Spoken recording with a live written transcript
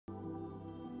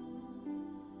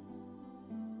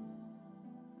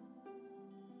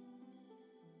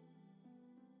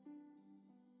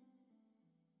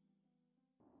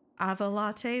Ava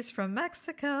lattes from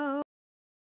Mexico.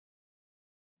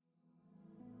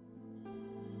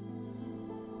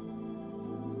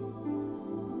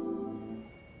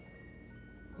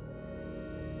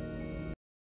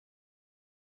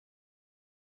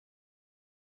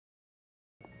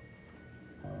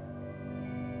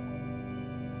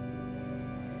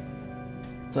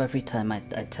 So every time I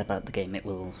tap out the game, it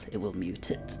will mute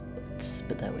it.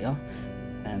 But there we are.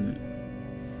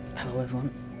 Hello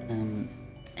everyone.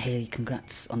 Haley,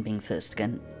 congrats on being first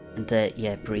again. And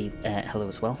yeah, Bree, hello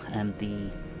as well.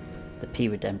 The P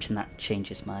redemption, that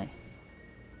changes my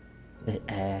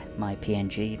my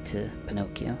PNG to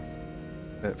Pinocchio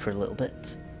for a little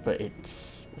bit, but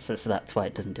it's so that's why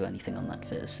it doesn't do anything on that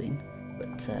first scene.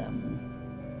 But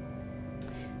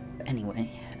anyway,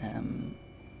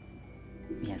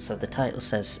 yeah. So the title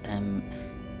says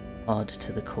Odd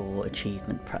to the Core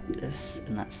Achievement Practice,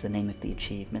 and that's the name of the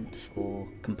achievement for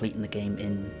completing the game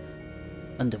in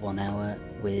under 1 hour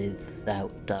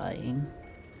without dying.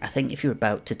 I think if you're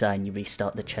about to die and you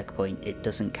restart the checkpoint, it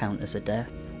doesn't count as a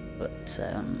death, but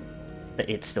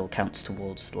it still counts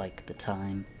towards like the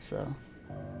time. So,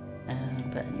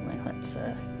 but anyway, let's.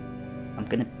 I'm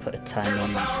gonna put a timer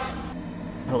on.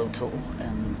 Hello, Tool.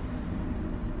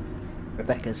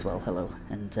 Rebecca as well, hello,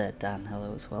 and Dan,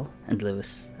 hello as well, and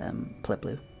Lewis,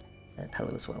 Pleblu,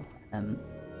 hello as well.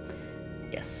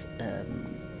 Yes.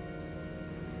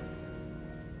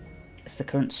 Is the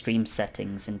current stream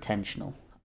settings intentional?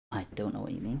 I don't know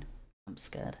what you mean. I'm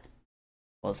scared.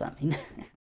 What does that mean?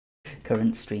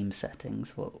 Current stream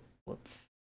settings. What's?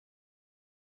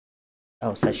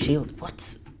 Oh, it says shield.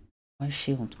 What? Where's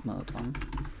shield mode on?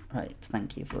 Right.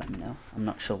 Thank you for letting me know. I'm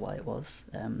not sure why it was.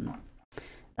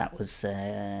 That was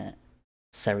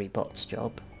Seribot's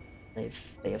job. They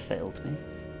have failed me.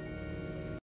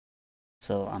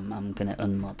 So I'm gonna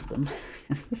unmod them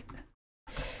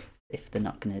if they're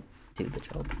not gonna do the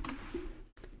job.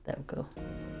 There we go.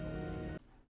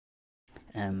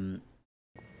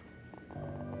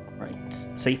 Right.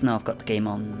 So even though I've got the game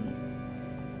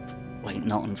on, like,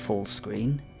 not on full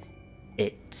screen,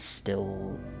 it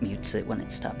still mutes it when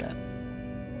it's tabbed out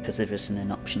because there isn't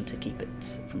an option to keep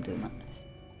it from doing that.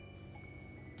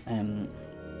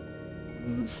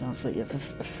 Sounds like you have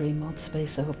a free mod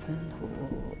space open.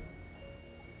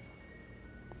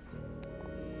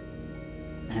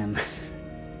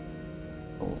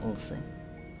 We'll see.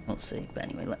 We'll see. But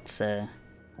anyway, let's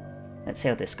see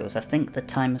how this goes. I think the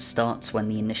timer starts when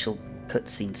the initial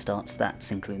cutscene starts.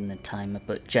 That's including the timer,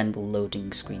 but general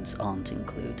loading screens aren't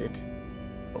included.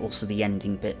 But also the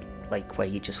ending bit, like where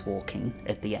you're just walking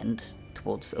at the end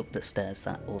towards up the stairs,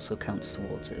 that also counts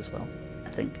towards it as well, I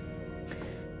think.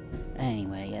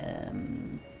 Anyway,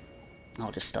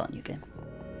 I'll just start a new game.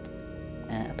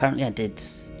 Apparently I did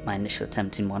my initial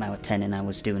attempt in 1 hour 10 and I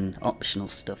was doing optional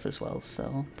stuff as well,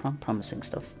 so promising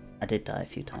stuff. I did die a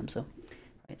few times though.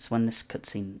 Right, so when this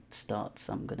cutscene starts,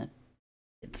 I'm gonna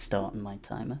hit start on my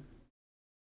timer.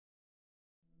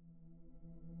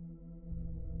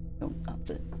 Oh, that's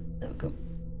it. There we go.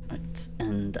 Right,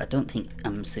 and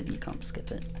I'm assuming you can't skip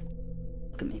it.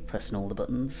 Look at me pressing all the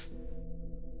buttons.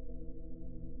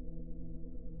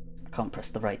 I can't press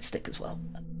the right stick as well.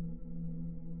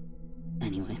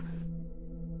 Anyway.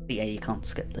 But yeah, you can't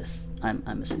skip this, I'm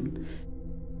assuming.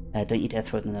 Don't you dare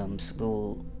throw the gnomes.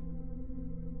 We'll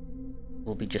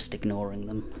be just ignoring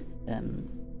them.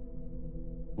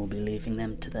 We'll be leaving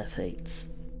them to their fates.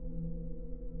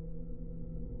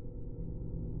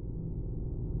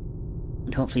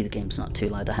 And hopefully the game's not too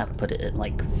loud. I have put it at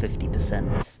like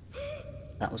 50%.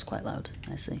 That was quite loud,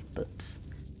 I see, but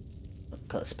I've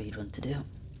got a speedrun to do.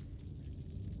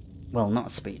 Well, not a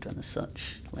speedrun as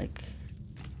such, like,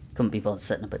 couldn't be bothered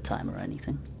setting up a timer or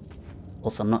anything.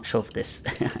 Also, I'm not sure if this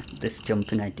this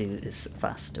jumping I do is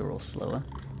faster or slower.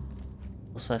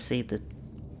 Also, I see the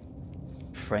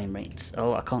frame rates.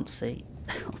 Oh, I can't see.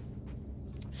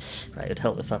 Right, it would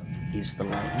help if I used the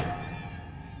light.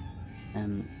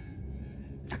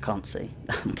 I can't see.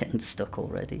 I'm getting stuck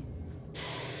already.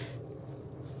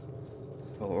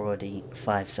 We're already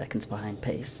 5 seconds behind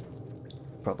pace,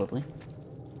 probably.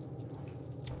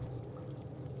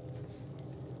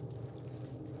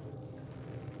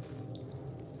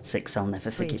 Six, I'll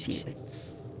never forgive you.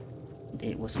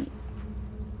 It wasn't.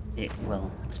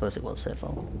 Well, I suppose it was their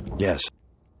fault. Yes.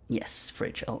 Yes,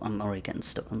 Fridge. Oh, I'm already getting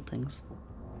stuck on things.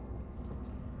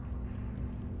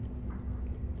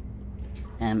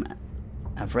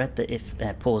 I've read that if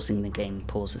pausing the game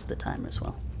pauses the timer as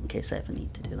well, in case I ever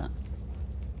need to do that.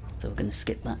 So we're gonna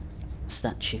skip that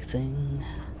statue thing,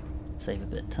 save a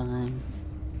bit of time,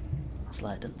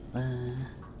 slide under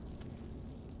there.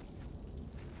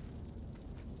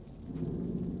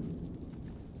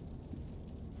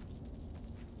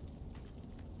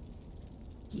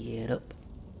 Get up.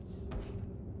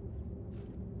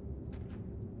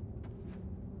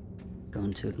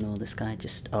 Going to ignore this guy,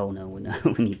 just... Oh no, no,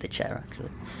 we need the chair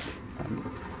actually.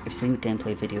 I've seen the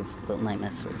gameplay video of Little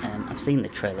Nightmares 3. I've seen the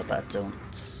trailer, but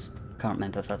can't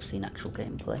remember if I've seen actual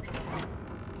gameplay.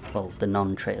 Well, the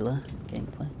non-trailer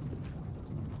gameplay.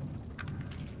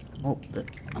 Oh,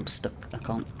 I'm stuck. I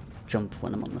can't jump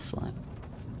when I'm on the slime.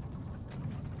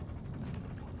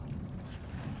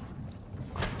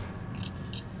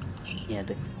 Yeah,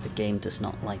 the game does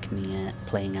not like me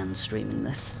playing and streaming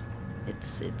this.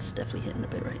 It's definitely hitting the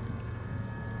bitrate.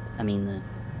 I mean the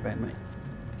frame rate,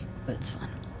 but it's fine.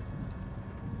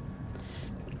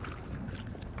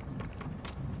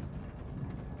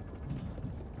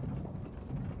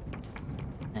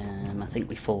 I think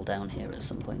we fall down here at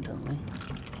some point, don't we?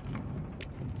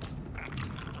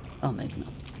 Oh, maybe not.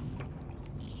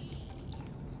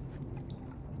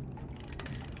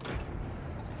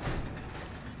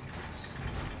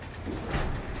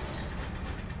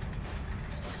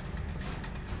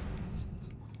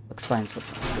 Looks fine, so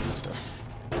good stuff.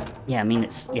 Yeah, I mean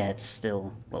it's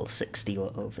still, well, 60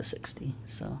 or over 60,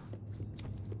 so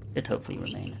it hopefully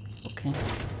remain okay.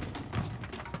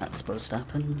 That's supposed to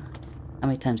happen. How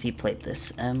many times have you played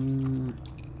this? I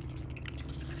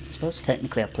suppose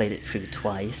technically I played it through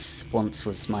twice. Once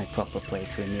was my proper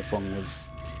playthrough and the other one was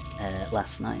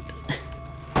last night.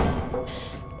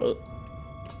 Oh.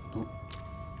 Oh.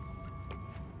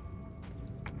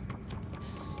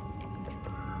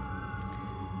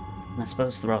 And I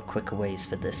suppose there are quicker ways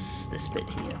for this bit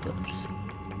here, but...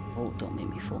 Oh, don't make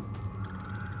me fall.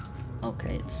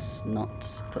 Okay, it's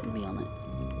not putting me on it.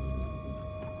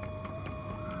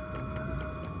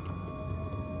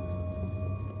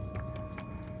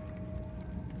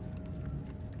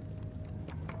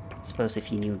 I suppose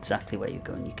if you knew exactly where you're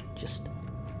going, you could just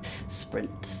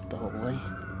sprint the whole way.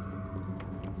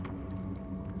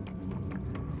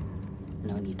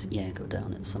 No need to, yeah, go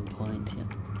down at some point, yeah.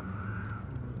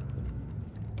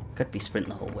 Could be sprint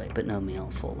the whole way, but no, me, I'll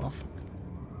fall off.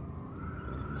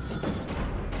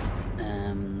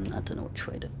 I don't know which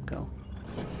way to go.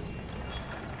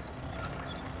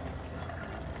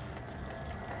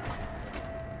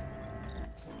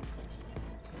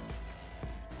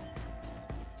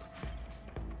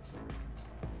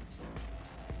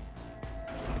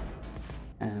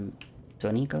 Do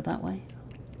I need to go that way?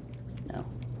 No.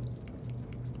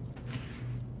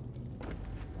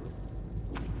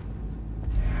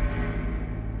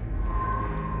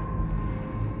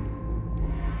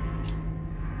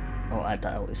 Oh, that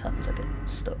always happens, I get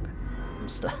stuck. I'm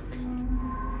stuck.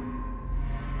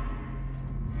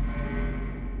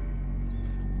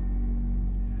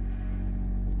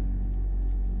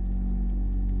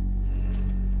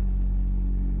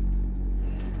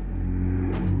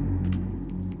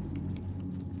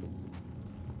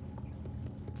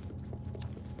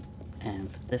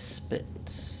 And for this bit...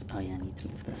 Oh yeah, I need to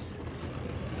move this.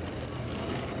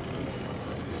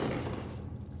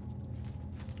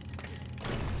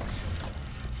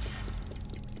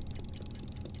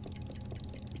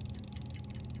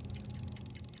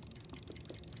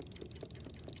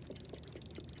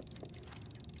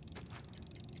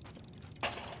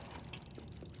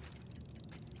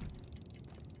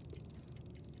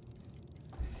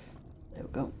 There we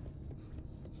go.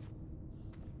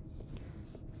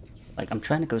 Like, I'm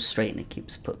trying to go straight and it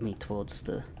keeps putting me towards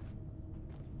the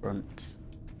front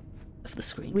of the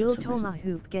screen. Will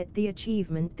Tomahoop get the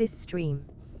achievement this stream?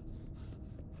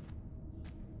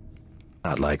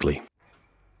 Not likely.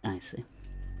 I see.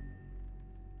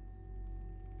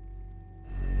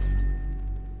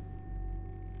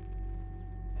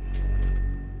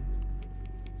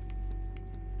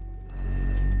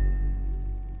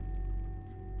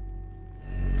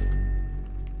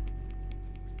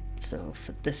 So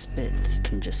for this bit, you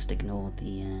can just ignore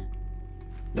the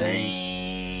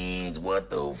beans. What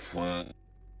the fuck?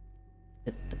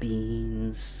 Hit the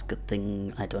beans. Good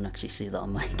thing I don't actually see that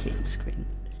on my game screen.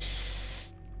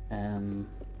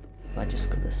 If I just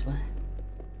go this way.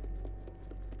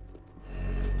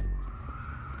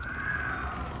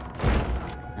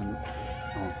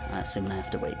 Oh, I assume I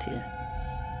have to wait here.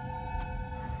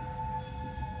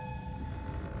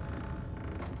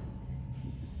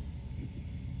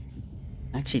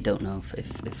 I actually don't know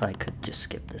if I could just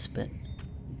skip this bit.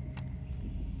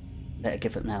 Better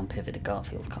give up now and pivot to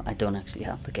Garfield. I don't actually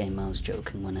have the game, I was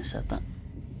joking when I said that.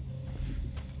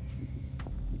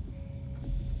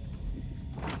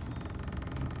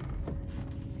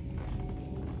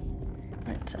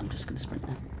 Right, I'm just gonna sprint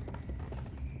now.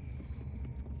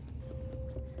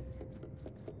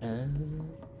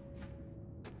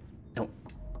 Oh,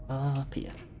 up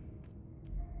here.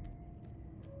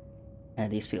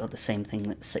 These people are the same thing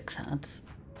that 6 had.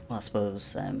 Well, I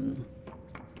suppose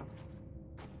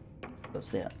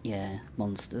they are, yeah,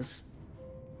 monsters.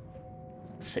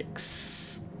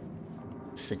 6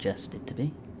 suggested to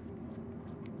be.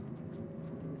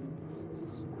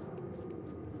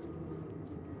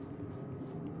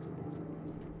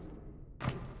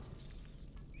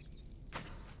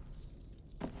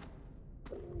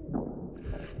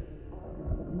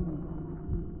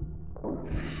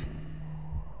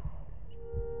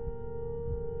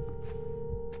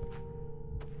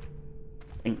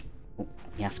 I think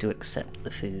you have to accept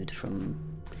the food from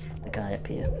the guy up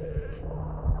here.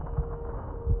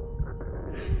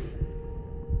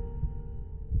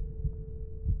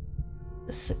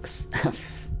 The 6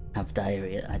 have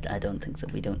diarrhea. I don't think so.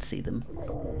 We don't see them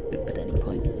poop at any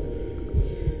point.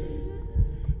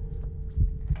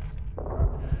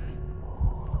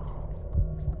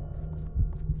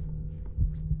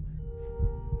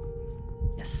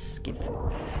 Yes, give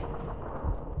food.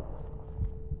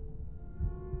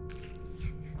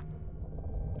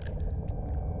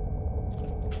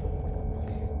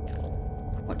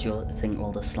 What do you think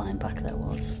all the slime back there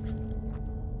was?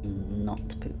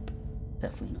 Not poop.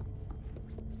 Definitely not.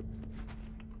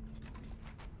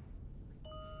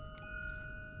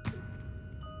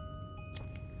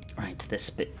 Right, this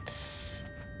bit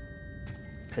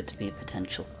could be a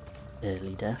potential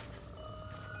early death.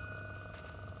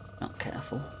 Not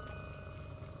careful.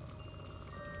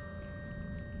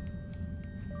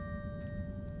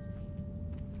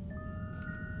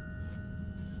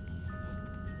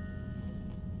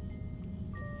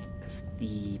 Because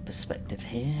the perspective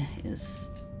here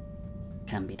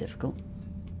can be difficult.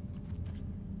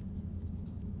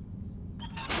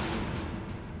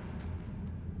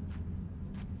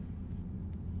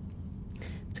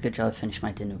 It's a good job I finished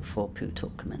my dinner before poo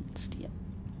talk commenced. Yeah,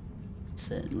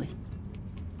 certainly.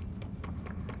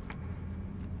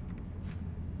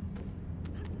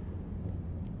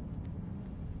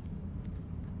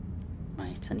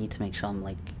 Right, I need to make sure I'm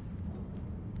like,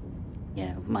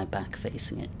 yeah, with my back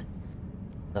facing it,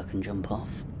 so I can jump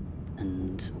off.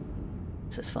 And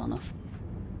is this far enough?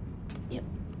 Yep.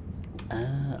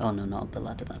 Oh no, not up the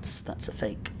ladder. That's a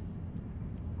fake.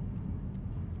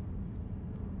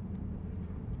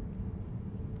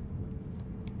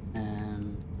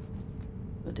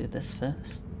 We'll do this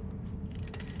first.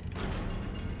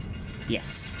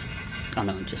 Yes. Oh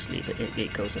no, just leave it.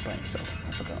 It goes up by itself.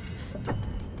 I forgot.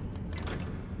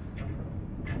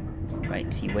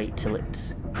 Right, you wait till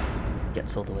it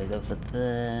gets all the way over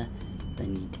there.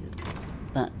 Then you do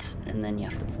that, and then you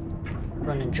have to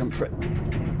run and jump for it.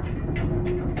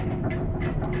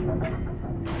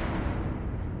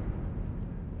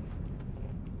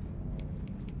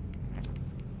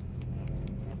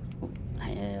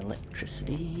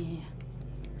 Electricity,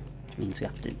 which means we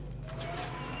have to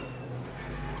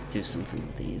do something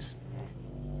with these.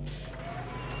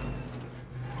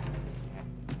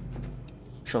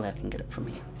 Surely I can get it from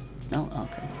here. No?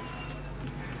 Okay.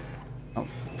 Oh,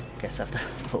 guess I have to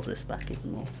pull this back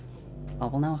even more. Oh,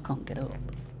 well now I can't get up.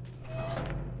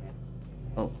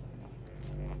 Oh.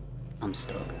 I'm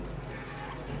stuck.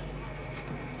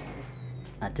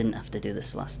 I didn't have to do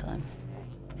this last time.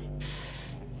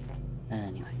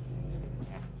 Anyway.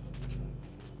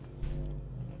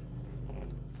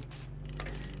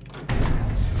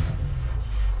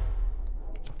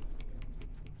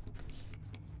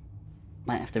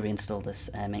 Might have to reinstall this,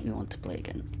 make me want to play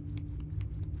again.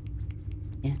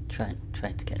 Yeah, try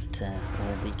to get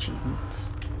all the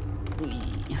achievements.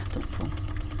 Yeah, don't fall.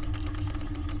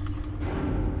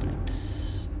 Right.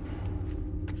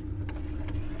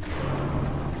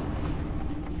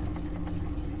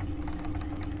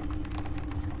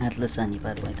 I had lasagna,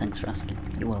 by the way, thanks for asking.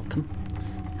 You're welcome.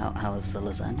 How was the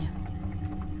lasagna?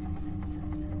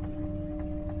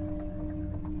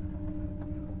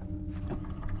 Oh.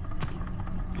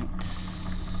 Right.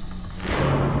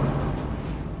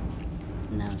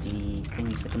 Now the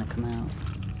things are gonna come out.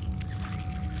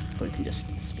 Or we can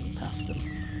just speed past them.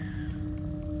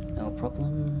 No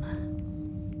problem.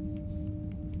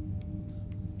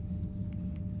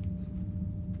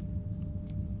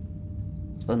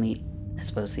 I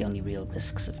suppose the only real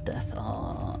risks of death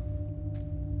are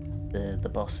the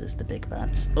bosses, the big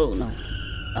bads. Oh no!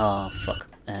 Oh fuck!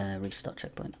 Restart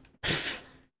checkpoint.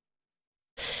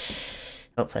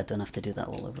 Hopefully I don't have to do that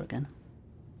all over again.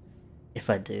 If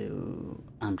I do,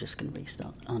 I'm just gonna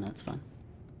restart. Oh no, it's fine.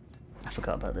 I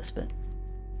forgot about this bit.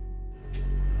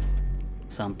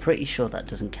 So I'm pretty sure that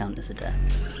doesn't count as a death.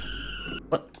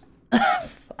 What?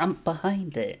 I'm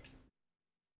behind it.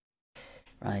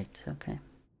 Right, okay.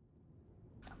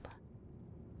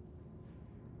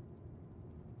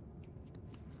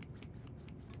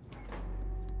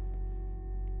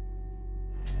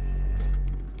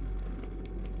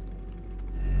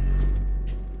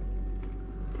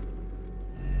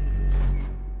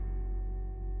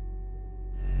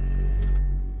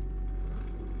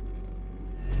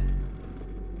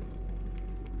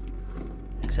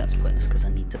 Actually, that's pointless because I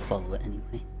need to follow it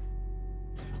anyway.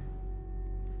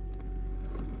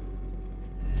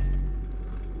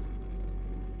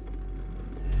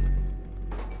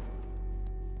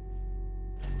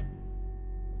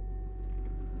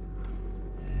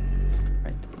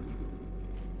 Right.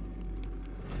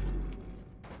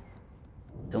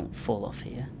 Don't fall off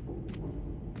here.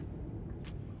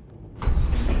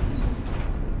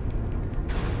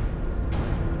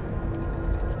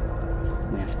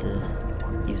 We have to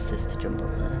use this to jump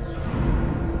up there, so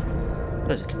I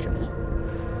suppose I can jump now.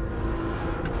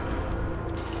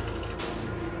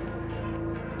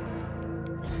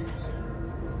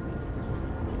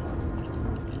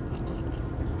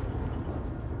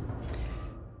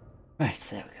 Right,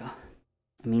 there we go.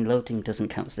 I mean, loading doesn't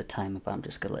count as the timer, but I'm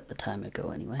just gonna let the timer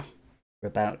go anyway. We're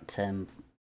about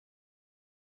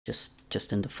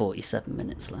just under 47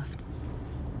 minutes left.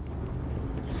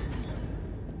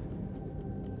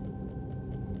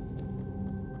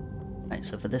 Right,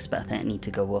 so for this bit I think I need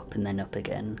to go up and then up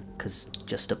again, because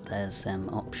just up there's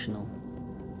optional.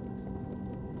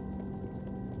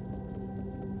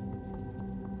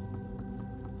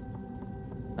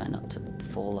 Try not to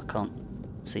fall, I can't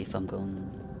see if I'm going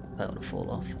about to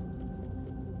fall off.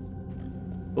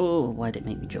 Oh, why did it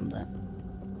make me jump there?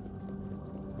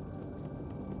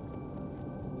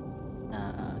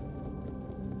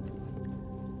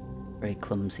 Very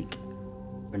clumsy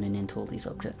running into all these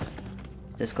objects.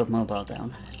 Is this called mobile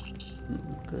down?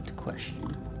 Good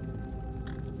question.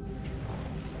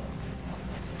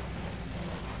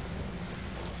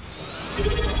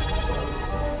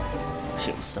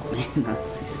 Shit will stop me.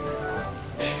 Nice.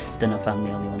 Don't know if I'm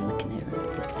the only one that can hear it,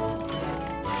 but it's okay.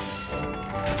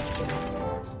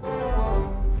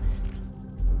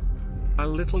 A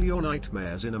little your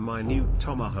nightmares in a minute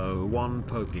Tomaho 1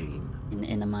 Pogeen.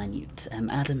 In a minute.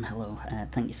 Adam, hello.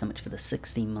 Thank you so much for the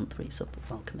 16-month resub.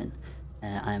 Welcome in.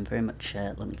 I am very much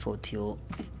looking forward to your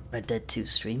Red Dead 2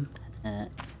 stream.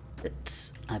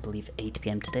 It's, I believe, 8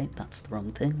 PM today. That's the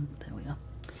wrong thing. There we are.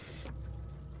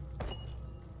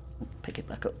 Pick it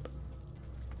back up,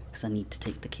 because I need to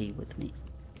take the key with me.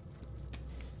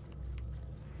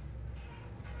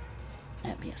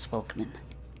 Yes, welcome in.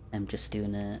 I'm just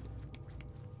doing a...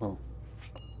 well...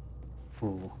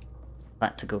 ooh.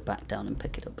 Back to go back down and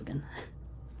pick it up again.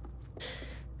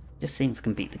 Just seeing if we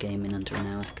can beat the game in under an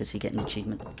hour, because you get an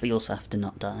achievement, but you also have to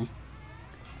not die.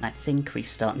 And I think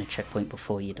restarting a checkpoint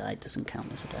before you die doesn't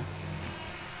count as a death.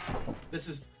 Oh. This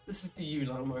is for you,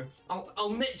 Lomo.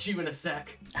 I'll knit you in a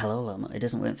sec. Hello, Lomo. It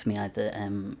doesn't work for me either.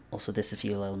 Also, this is for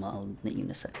you, Lomo. I'll knit you in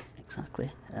a sec.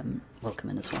 Exactly. Welcome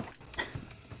in as well.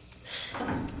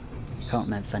 Can't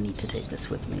remember if I need to take this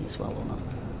with me as well or not.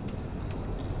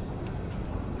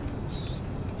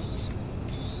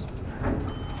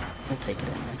 I'll take it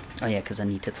anyway. Oh yeah, because I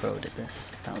need to throw it at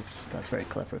this. That's very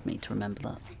clever of me to remember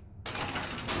that.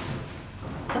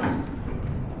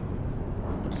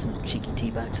 Put some cheeky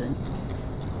tea bags in.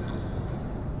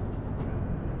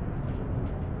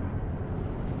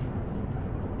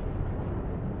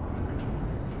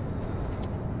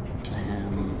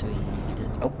 Do we...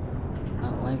 oh,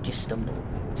 why would you stumble?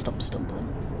 Stop stumbling.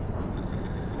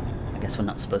 I guess we're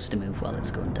not supposed to move while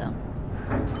it's going down.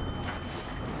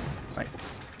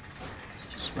 Right.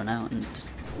 Just run out and...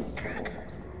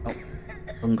 oh,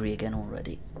 hungry again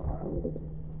already.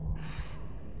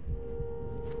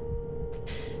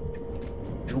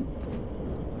 Jump.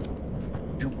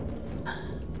 Jump.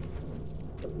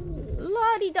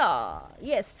 La-di-da!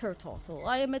 Yes, Turtle,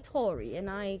 I am a Tory and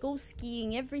I go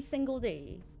skiing every single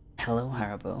day. Hello,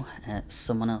 Haribo.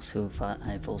 Someone else who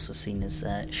I've also seen has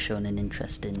shown an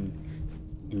interest in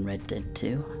Red Dead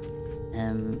 2.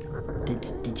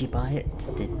 Did you buy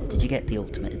it? Did you get the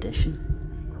Ultimate Edition?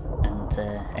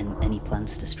 And any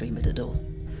plans to stream it at all?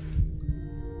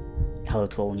 Hello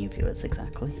to all new viewers,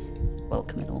 exactly.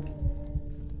 Welcome in all.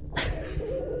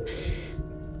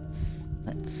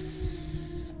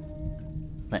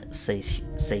 Let's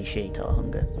satiate our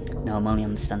hunger. No, I'm only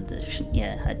on the standard edition.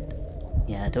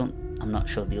 I'm not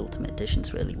sure the Ultimate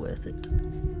Edition's really worth it.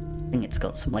 I think it's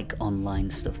got some like online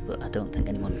stuff, but I don't think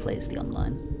anyone plays the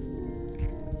online.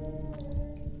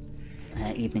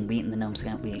 Evening, we eating the gnomes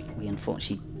again. We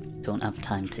unfortunately don't have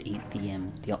time to eat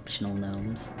the optional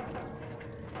gnomes.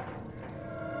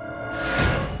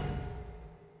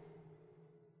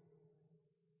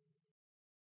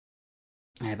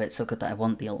 But it's so good that I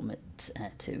want the ultimate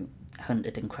to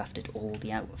hunted and crafted all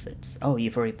the outfits. Oh,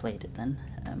 you've already played it then?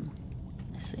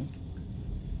 I see.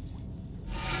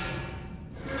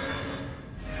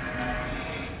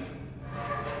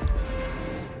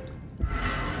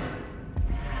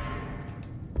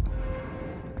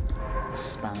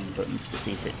 Spamming buttons to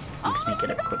see if it makes me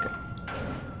get it quicker.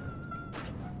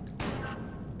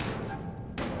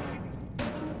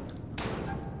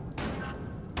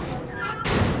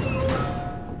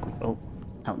 Oh,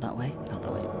 out that way, out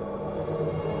that way.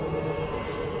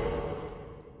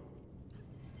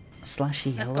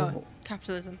 Slashy Let's hello. go.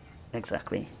 Capitalism.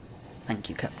 Exactly. Thank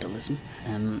you, capitalism.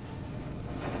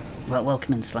 Well,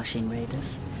 welcome in, Slashing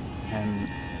Raiders.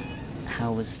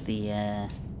 How was the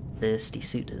Thirsty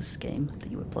Suitors game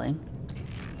that you were playing?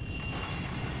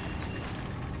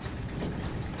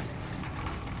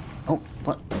 Oh,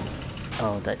 what?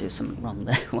 Oh, did I do something wrong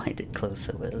there? Why did it close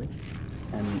so early?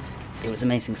 It was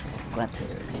amazing, so glad to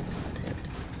hear it. Glad to hear it.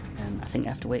 I think I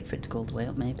have to wait for it to go all the way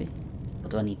up, maybe? Or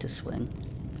do I need to swing?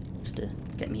 Just to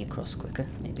get me across quicker,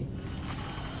 maybe?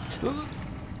 There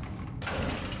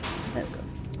we go.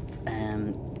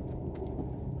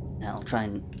 I'll try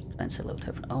and say hello to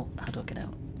everyone. Oh, how do I get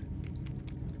out?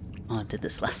 Oh, I did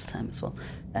this last time as well.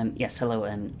 Yes, hello,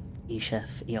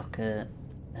 E-Chef, Ioka,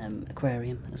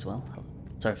 Aquarium as well.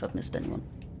 Sorry if I've missed anyone.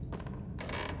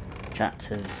 Chat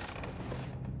has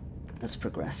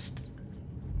progressed.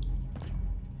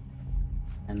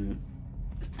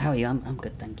 How are you? I'm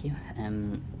good, thank you.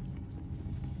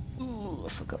 Ooh, I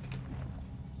forgot.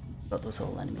 Got those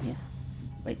whole enemy here.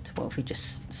 Wait, what if we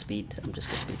just speed? I'm just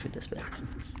gonna speed through this bit.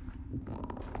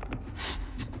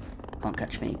 Can't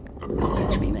catch me. Can't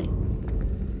catch me, mate.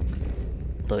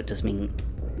 Although it does mean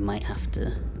we might have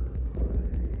to...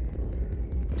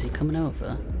 Is he coming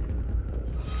over?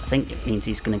 I think it means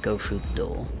he's gonna go through the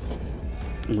door.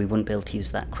 And we wouldn't be able to use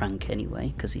that crank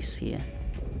anyway, because he's here.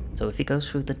 So if he goes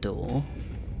through the door...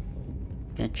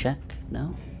 Gonna check?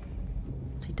 No?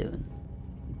 What's he doing?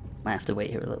 Might have to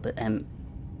wait here a little bit.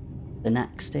 The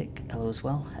knack stick, hello as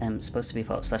well. Supposed to be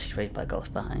part of Slashy Raid by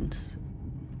Golf Behind.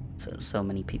 So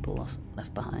many people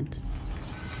left behind.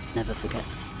 Never forget.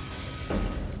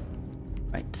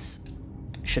 Right.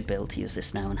 Should be able to use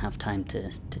this now and have time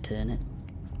to turn it.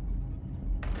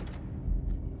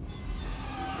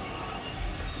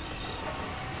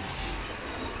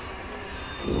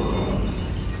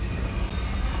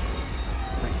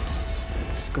 Right,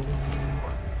 let's go.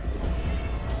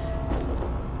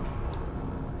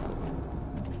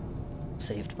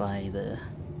 Saved by the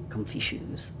comfy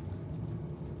shoes.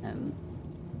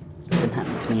 It's been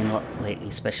happening to me a lot lately,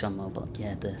 especially on mobile.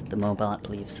 Yeah, the mobile app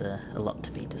leaves a lot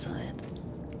to be desired.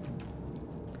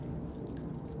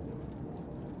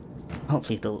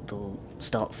 Hopefully they'll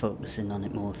start focusing on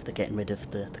it more if they're getting rid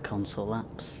of the console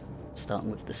apps,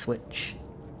 starting with the Switch.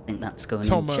 I think that's going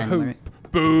in January.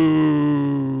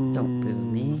 Boo! Don't boo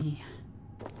me.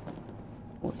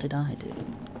 What did I do?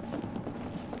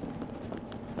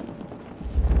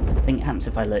 I think it happens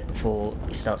if I let before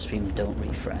you start streaming, don't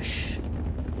refresh.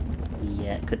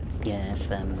 Yeah, it could, yeah,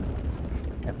 if a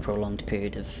prolonged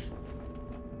period of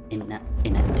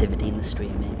inactivity in the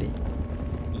stream, maybe.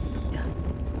 Yeah.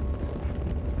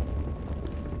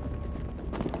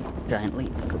 Giant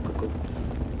leap, go, go, go.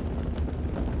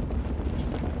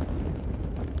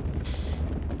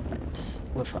 Right,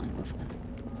 we're fine, we're fine.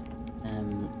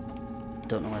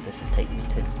 Don't know where this is taking me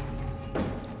to.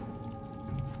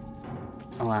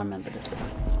 Oh, I remember this bit.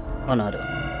 Oh no, I don't.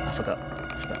 I forgot.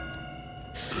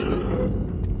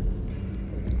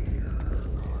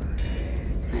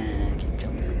 Keep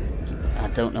jumping. I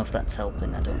don't know if that's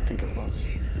helping. I don't think it was.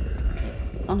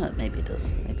 Oh no, maybe it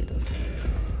does. Maybe it does.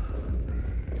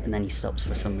 And then he stops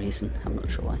for some reason. I'm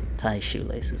not sure why. Tie his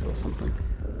shoelaces or something.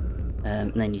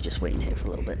 And then you just wait in here for a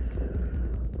little bit.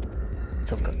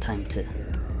 So I've got time to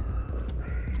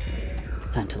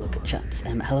look at chat.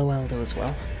 Hello Aldo as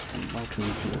well.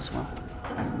 Welcome to you as well.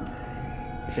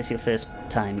 Is this your first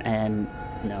time?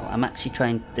 No, I'm actually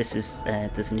trying. This is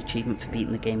there's an achievement for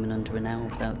beating the game in under an hour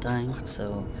without dying,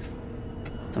 so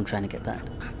I'm trying to get that.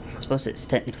 I suppose it's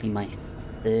technically my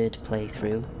third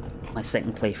playthrough. My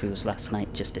second playthrough was last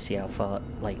night just to see how far,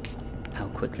 like, how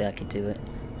quickly I could do it.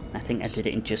 I think I did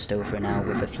it in just over an hour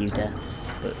with a few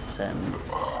deaths, but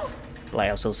like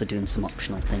I was also doing some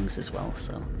optional things as well.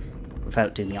 So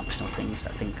without doing the optional things,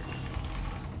 I think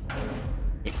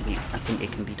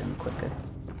it can be done quicker.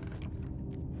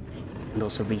 And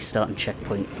also restarting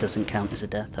checkpoint doesn't count as a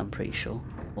death, I'm pretty sure.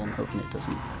 Well, I'm hoping it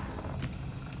doesn't.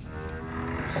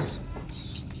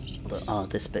 Although, oh,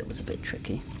 this bit was a bit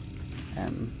tricky.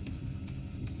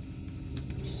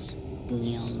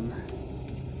 Neon.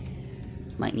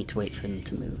 Might need to wait for him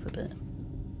to move a bit.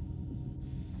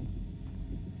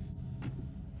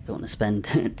 Don't want to spend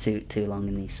too long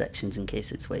in these sections in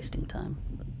case it's wasting time.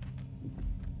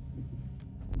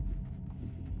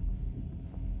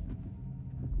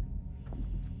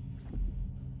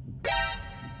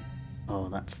 Oh,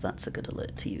 that's a good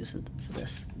alert to use for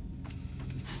this.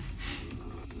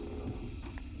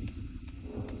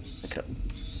 Pick it up.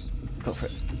 Go for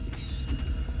it.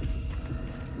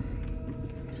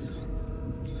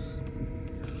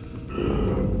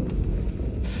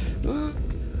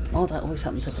 Oh, that always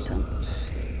happens every time.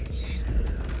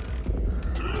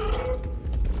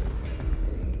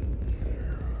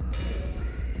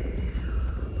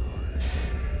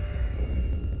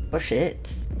 Push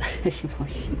it. Why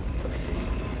should you not push it?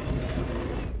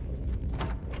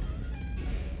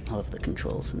 I love the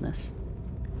controls in this.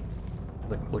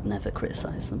 Would never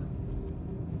criticize them.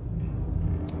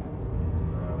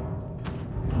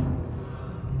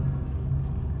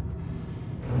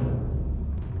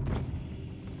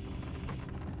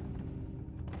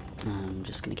 I'm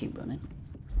just gonna keep running.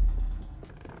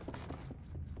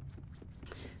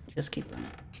 Just keep running.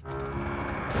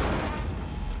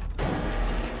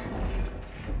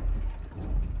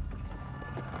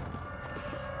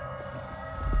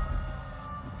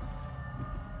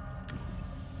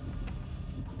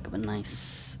 Pick up a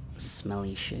nice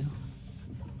smelly shoe.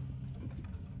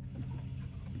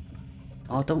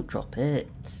 Oh, don't drop it.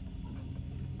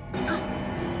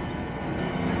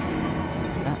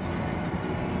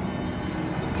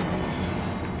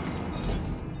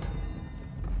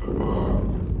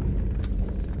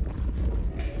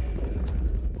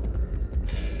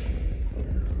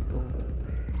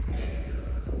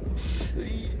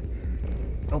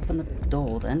 Open the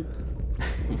door then.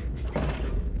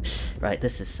 Right,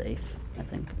 this is safe, I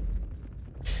think.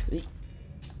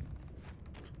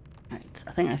 Right,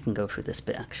 I think I can go through this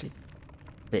bit actually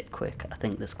a bit quick. I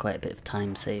think there's quite a bit of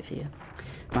time save here.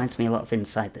 Reminds me a lot of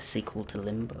Inside, the sequel to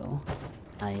Limbo.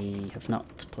 I have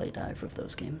not played either of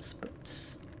those games,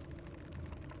 but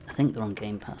I think they're on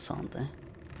Game Pass, aren't they?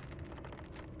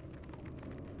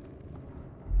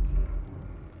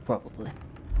 Probably.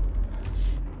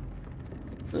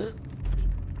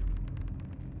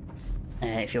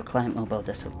 If your client mobile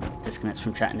desktop disconnects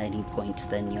from chat at any point,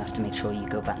 then you have to make sure you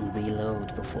go back and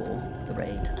reload before the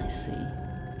raid. I see.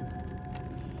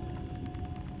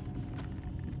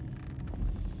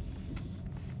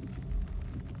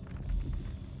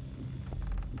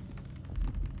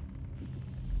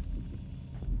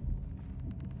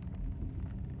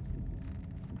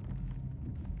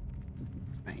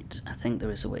 Right, I think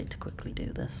there is a way to quickly do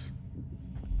this.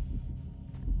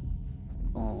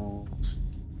 Or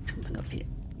jumping up here.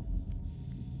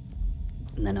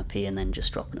 And then up here and then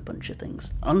just dropping a bunch of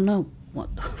things. Oh no! What?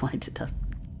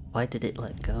 Why did it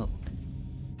let go?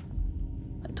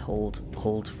 I'd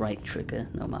hold right trigger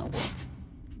no matter what.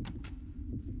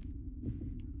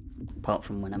 Apart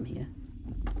from when I'm here.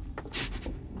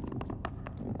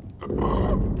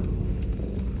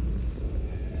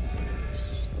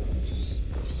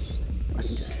 I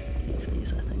can just leave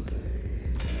these, I think.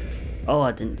 Oh,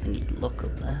 I didn't think he'd look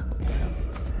up there. What the hell?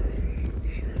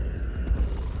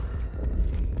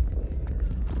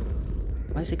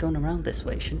 Why is he going around this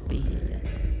way? He shouldn't be here yet.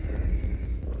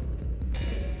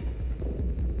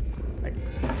 Right.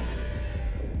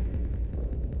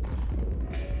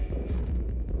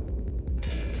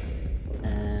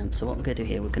 So what we're going to do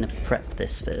here, we're going to prep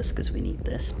this first because we need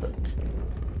this, but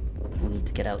we'll need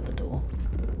to get out the door.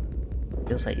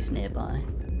 Feels like he's nearby.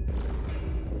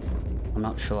 I'm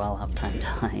not sure I'll have time to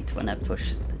hide when I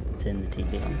turn the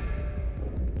TV on.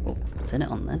 Oh, turn it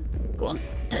on then. Go on,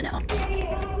 turn it on.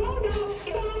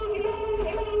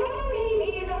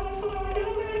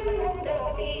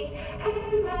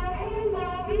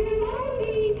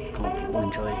 I hope people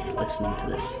enjoy listening to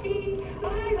this.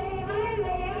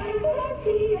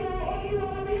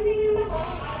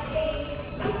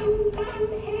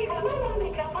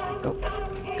 Go.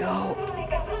 Go!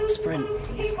 Sprint,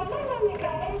 please.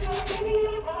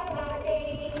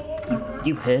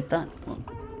 You heard that? Well,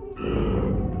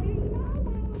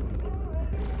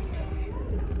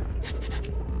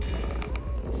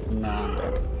 no, I'm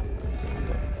dead. I'm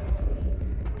dead.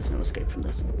 There's no escape from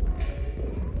this.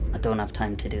 I don't have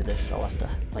time to do this. I'll have to,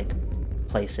 like,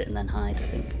 place it and then hide, I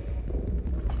think.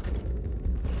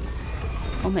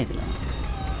 Or maybe not.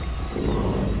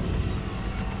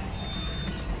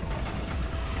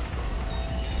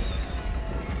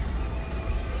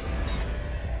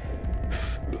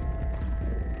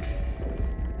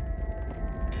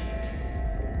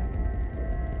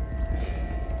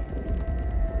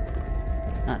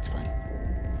 That's fine.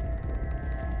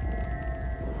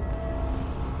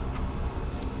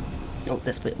 Oh,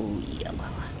 this bit. Oh, yeah.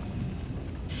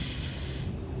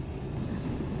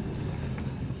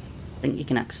 I think you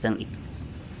can accidentally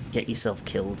get yourself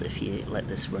killed if you let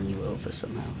this run you over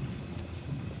somehow.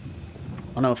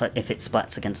 Oh no, if it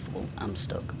splats against the wall, I'm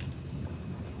stuck.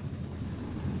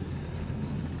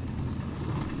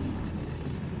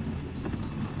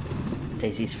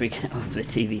 Daisy's freaking out over the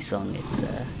TV song.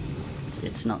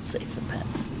 It's not safe for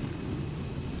pets.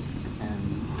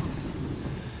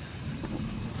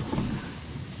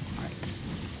 Right,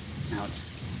 now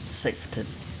it's safe to.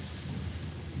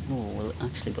 Oh, will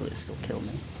it still kill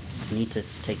me? I need to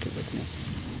take it with me.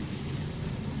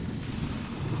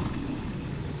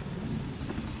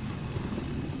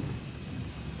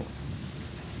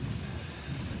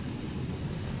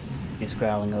 He was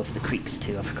growling over the creaks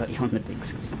too. I forgot you're on the big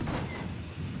screen.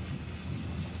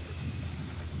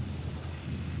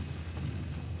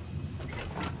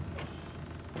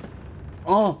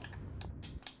 Oh!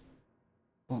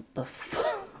 What the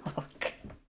fuck?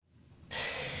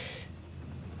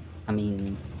 I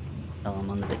mean... Oh, I'm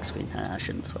on the big screen. I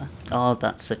shouldn't swear. Oh,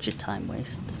 that's such a time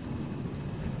waste.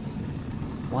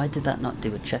 Why did that not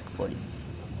do a checkpoint?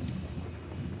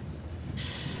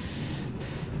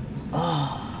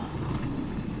 Oh!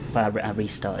 Well, I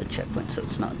restarted checkpoint, so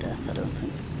it's not death, I don't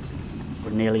think.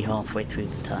 We're nearly halfway through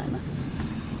the timer.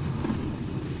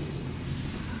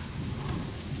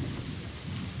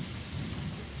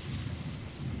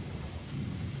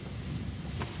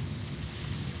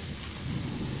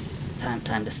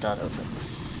 Time to start over.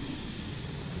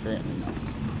 Certainly not.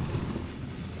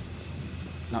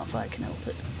 Not if I can help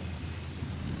it.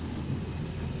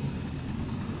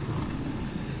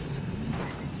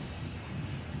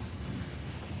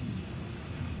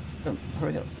 Come,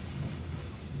 hurry up.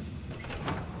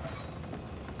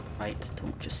 Right,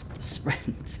 don't just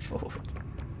sprint forward.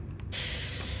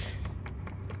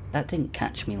 That didn't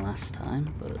catch me last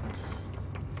time, but...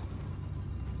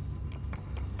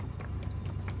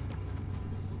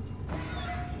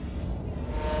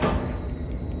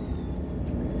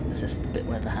 Is this the bit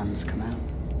where the hands come out?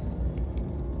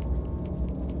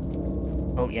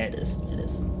 Oh yeah, it is. It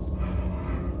is.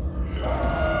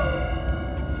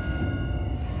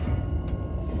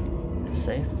 It's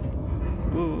safe.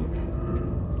 Ooh.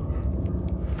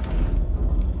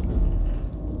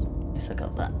 At least I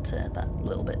got that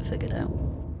little bit figured out.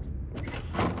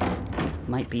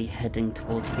 Might be heading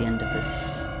towards the end of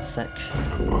this section.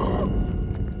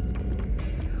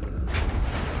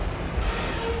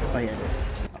 Oh yeah, it is.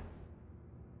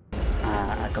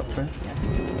 I got through, yeah.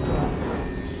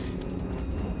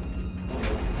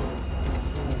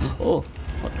 Oh,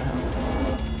 what the hell?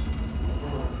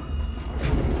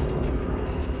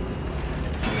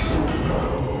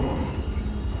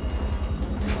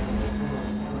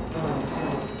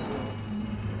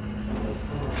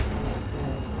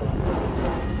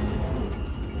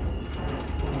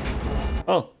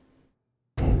 Oh.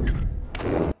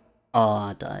 Oh,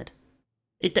 I died.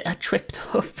 I tripped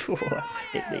up.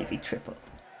 It made me trip up.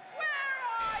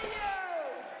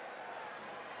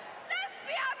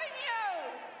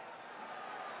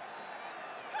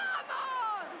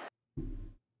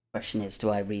 Question is, do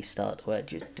I restart or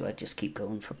do I just keep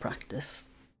going for practice?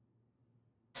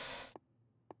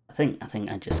 I think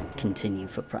I just continue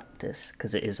for practice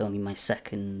because it is only my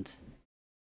second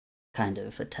kind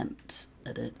of attempt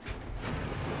at it.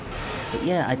 But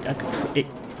yeah,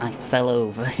 I fell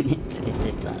over and it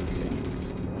did that thing.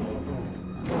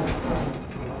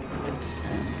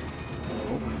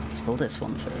 Oh, let's pull this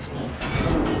one first then.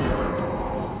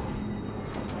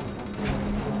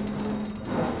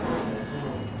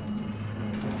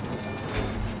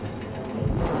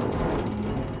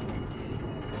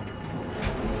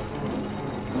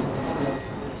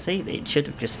 See, it should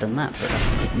have just done that, but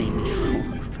it made me fall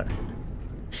over.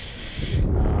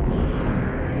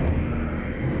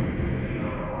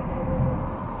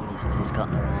 He's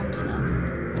got no arms now.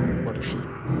 What a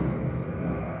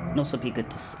shame. It'd also be good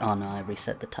to... Oh no, I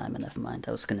reset the timer, never mind.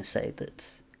 I was going to say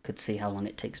that I could see how long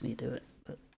it takes me to do it,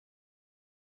 but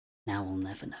now we'll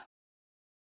never know.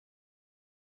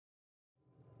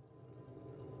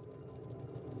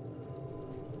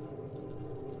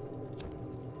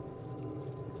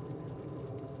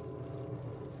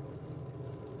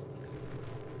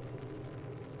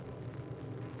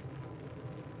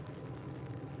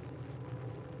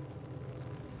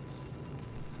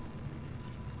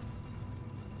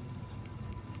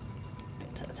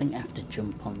 I think I have to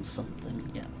jump on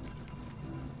something, yeah.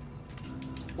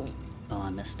 Oh,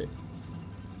 I missed it.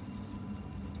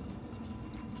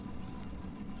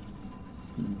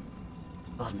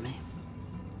 Pardon me.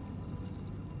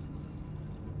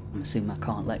 I'm assuming I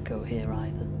can't let go here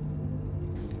either.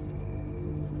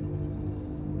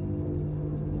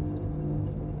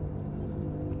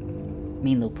 I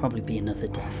mean, there'll probably be another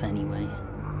death anyway,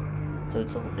 so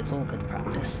it's all good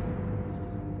practice.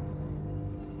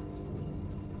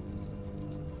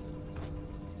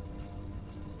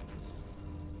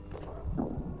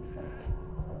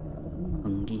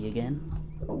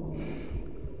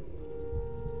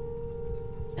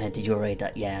 Did you already?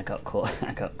 Yeah, I got caught.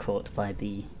 I got caught by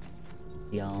the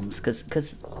arms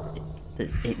because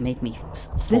it made me.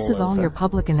 This is all over. your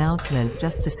public announcement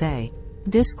just to say.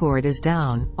 Discord is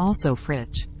down, also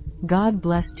Fritch. God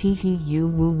bless teehee you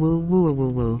woo woo woo woo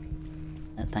woo.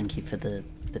 Thank you for the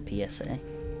PSA.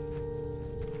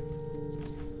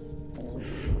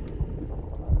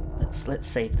 Let's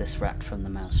save this rat from the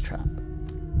mousetrap.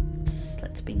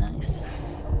 Let's be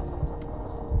nice.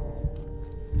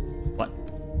 What?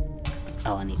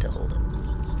 Oh, I need to hold it.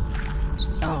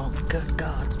 Oh, good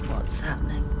God, what's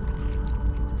happening?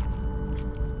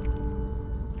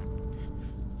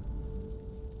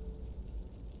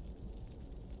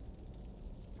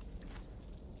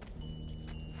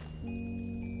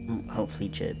 Hopefully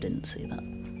Jerb didn't see that.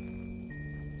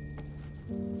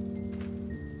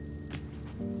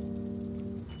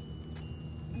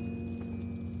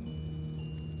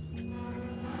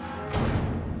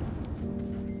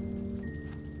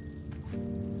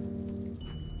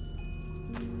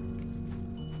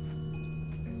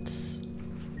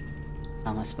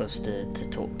 How am I supposed to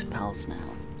talk to pals now?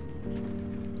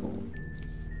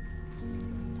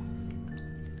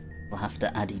 We'll have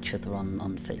to add each other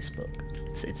on Facebook.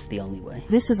 It's the only way.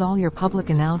 This is all your public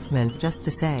announcement just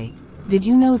to say. Did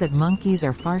you know that monkeys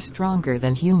are far stronger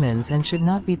than humans and should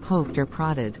not be poked or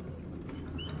prodded?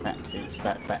 That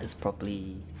is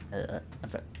probably a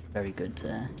very good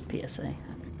PSA.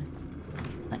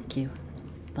 Thank you.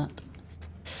 That.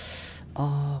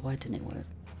 Oh, why didn't it work?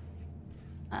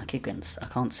 I keep getting. I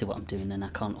can't see what I'm doing, and I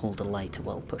can't hold a lighter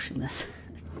while pushing this.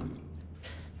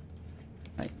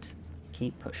 Right,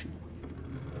 keep pushing.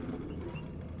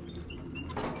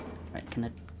 Right, can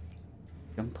I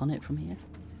jump on it from here?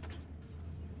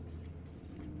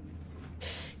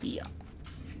 Yeah.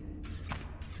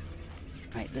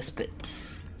 Right, this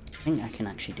bit. I think I can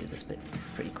actually do this bit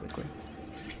pretty quickly.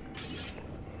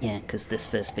 Yeah, because this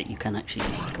first bit you can actually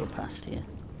use to go past here.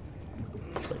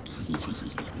 Like,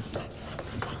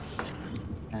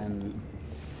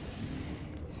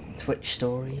 Twitch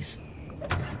stories.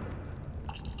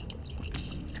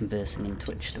 Conversing in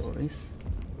Twitch stories.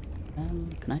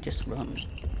 Can I just run?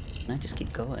 Can I just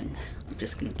keep going? I'm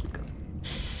just gonna keep going.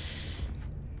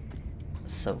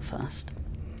 So fast.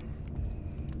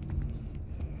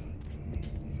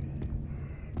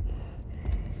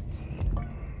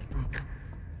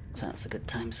 So that's a good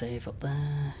time save up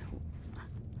there.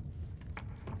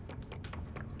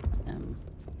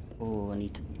 Oh, I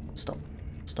need to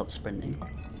stop sprinting.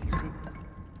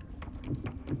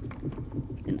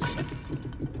 Didn't see that.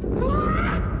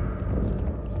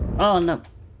 Oh no!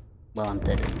 Well, I'm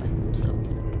dead anyway, so.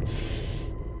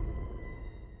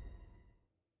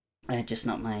 Just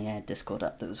not my Discord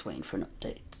app that was waiting for an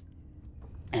update.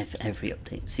 Every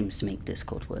update seems to make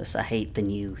Discord worse. I hate the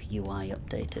new UI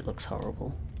update, it looks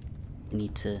horrible. You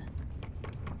need to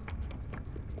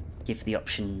give the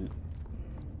option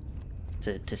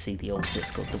to see the old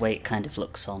Discord, the way it kind of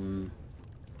looks on,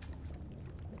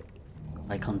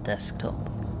 like on desktop.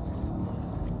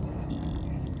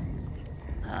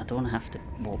 I don't want to have to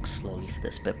walk slowly for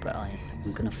this bit, but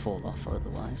I'm gonna fall off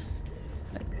otherwise.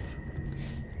 Right.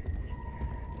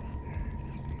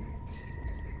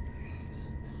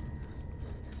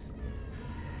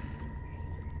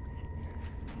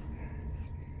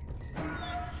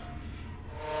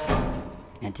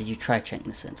 And did you try checking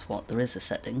the settings? What? There is a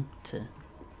setting to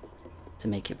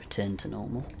make it return to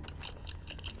normal.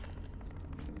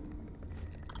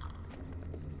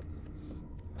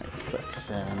 Right, so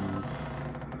let's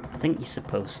I think you're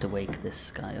supposed to wake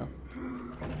this guy up.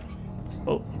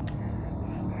 Oh.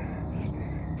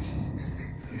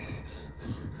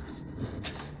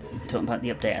 Talking about the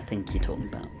update, I think you're talking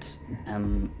about.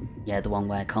 Yeah, the one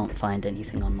where I can't find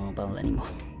anything on mobile anymore.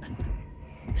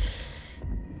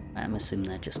 I'm assuming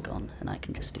they're just gone, and I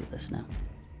can just do this now.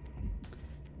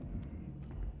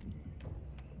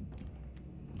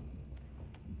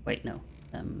 Wait, no.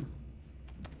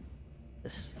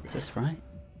 Is this right?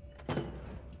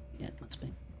 Yeah, it must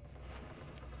be.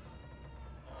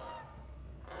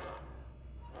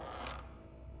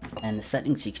 And the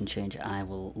settings you can change, I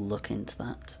will look into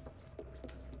that.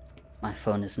 My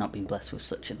phone has not been blessed with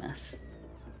such a mess.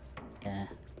 Yeah.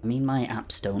 I mean, my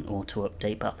apps don't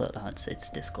auto-update, but I thought, oh, it's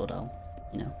Discord,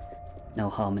 you know, no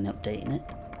harm in updating it.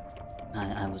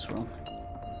 I was wrong.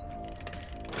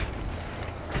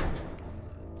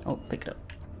 Oh, pick it up.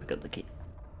 Pick up the key.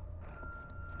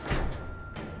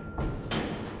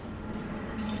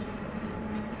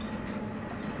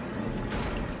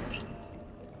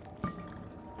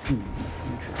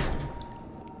 Interesting.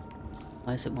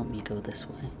 Why does it want me to go this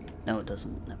way? No, it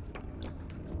doesn't. No.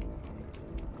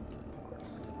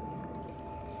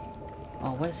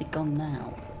 Oh, where's he gone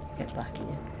now? Get back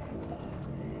here.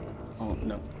 Oh,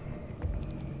 no.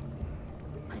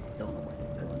 I don't know where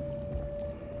he's going.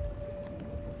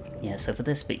 Yeah, so for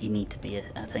this bit you need to be,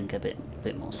 I think, a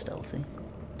bit more stealthy.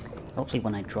 Hopefully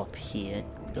when I drop here,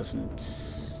 it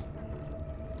doesn't...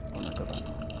 Oh no, go back.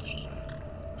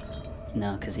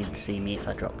 No, because he'd see me if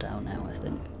I drop down now, I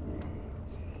think.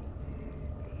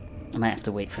 I might have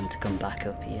to wait for him to come back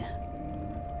up here.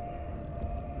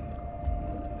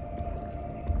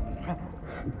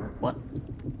 What?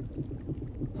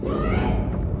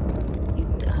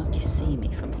 How do you see me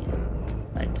from here?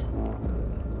 Right.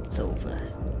 It's over.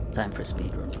 Time for a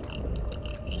speed run.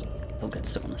 Don't get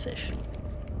stuck on the fish.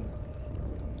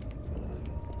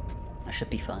 I should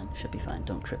be fine,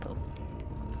 don't trip up.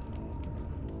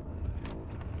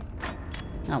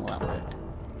 Oh, well, that worked.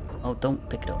 Oh, don't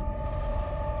pick it up.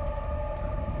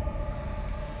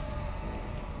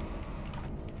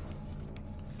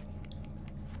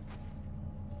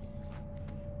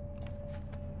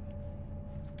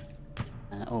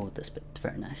 Oh, this bit's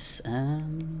very nice.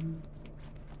 I'm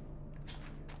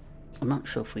not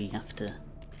sure if we have to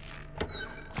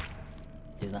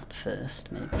do that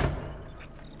first, maybe.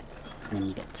 And then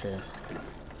you get to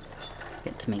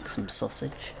make some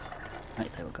sausage.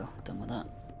 Right, there we go, done with that.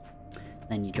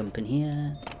 Then you jump in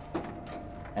here.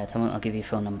 Tell me, I'll give you your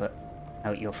phone number.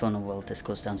 Out your phone number while this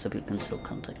goes down so people can still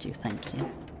contact you. Thank you.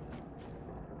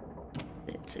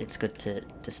 It's good to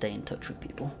stay in touch with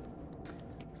people.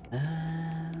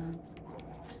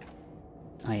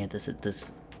 Oh yeah,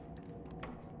 there's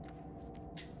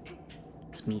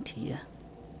meat here,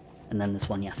 and then there's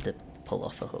one you have to pull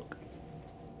off a hook.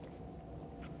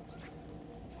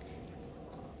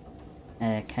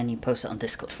 Can you post it on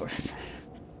Discord for us?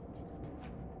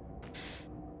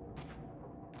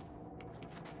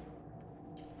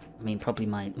 I mean, probably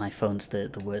my phone's the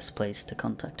worst place to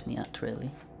contact me at,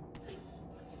 really.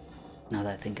 Now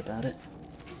that I think about it.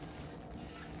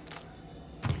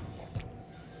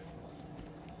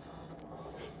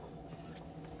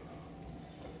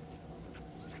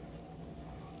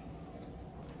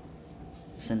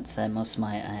 Since most of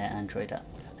my Android app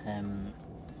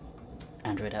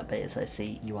betas, I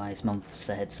see UIs months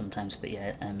ahead sometimes, but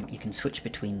yeah, you can switch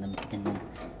between them in the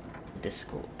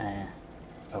Discord.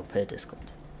 Per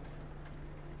Discord.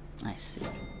 I see.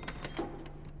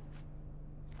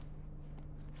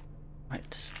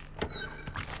 Right.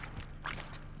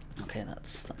 Okay,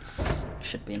 that's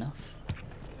should be enough.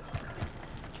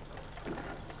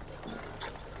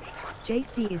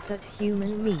 JC, is that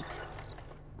human meat?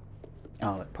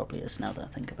 Oh, it probably is now that I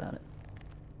think about it.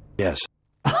 Yes.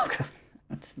 Oh, God.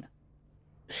 That's no.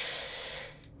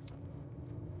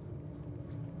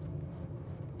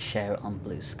 Share it on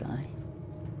Blue Sky.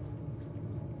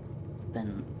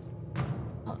 Then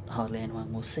hardly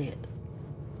anyone will see it.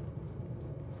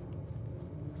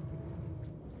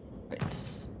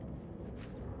 Right.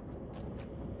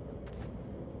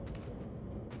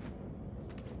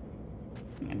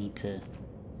 I need to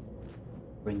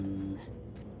bring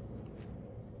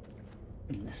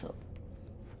this up.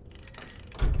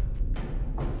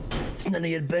 It's none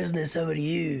of your business, how are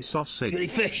you? Sausage. You got any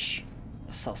fish?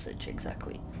 Sausage,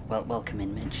 exactly. Well, welcome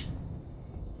in, Midge.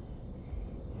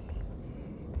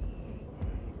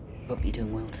 Hope you're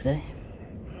doing well today.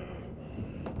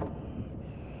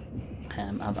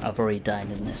 I've already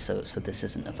died in this, so this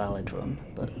isn't a valid run,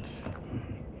 but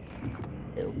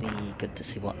it'll be good to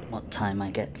see what time I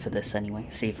get for this anyway.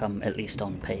 See if I'm at least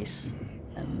on pace.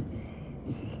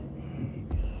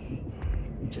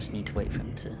 Just need to wait for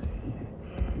him to...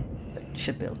 But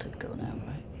should be able to go now,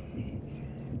 right?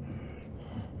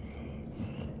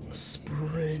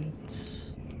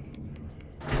 Sprint.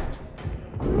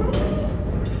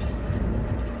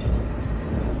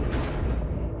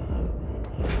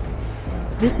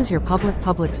 This is your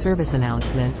public service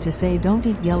announcement to say don't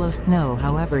eat yellow snow,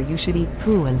 however you should eat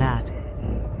poo and that.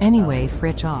 Anyway,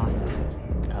 fritch off.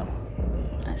 Oh,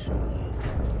 I see.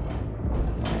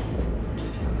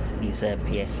 These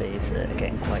PSAs are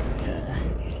getting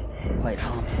quite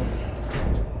harmful.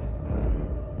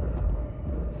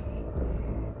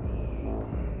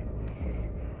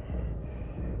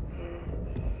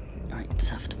 Right,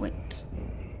 have to wait.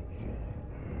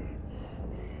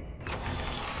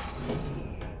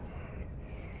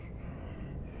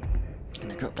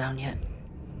 Gonna drop down yet?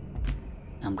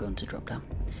 I'm going to drop down.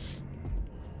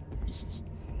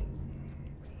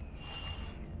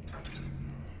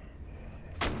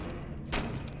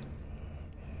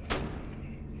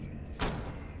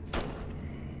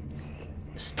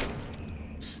 Just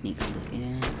sneak through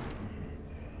here.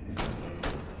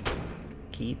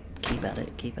 Keep at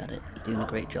it, keep at it. You're doing a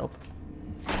great job.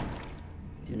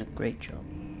 Doing a great job.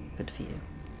 Good for you.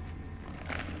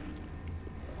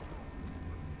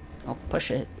 Oh,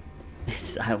 push it.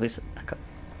 I can't.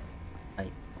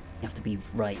 Right. You have to be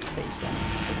right face on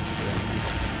for it to do anything.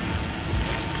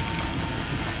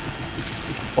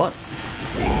 What?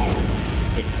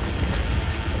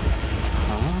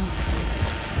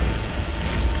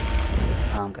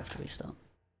 I'm gonna have to restart.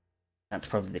 That's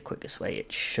probably the quickest way.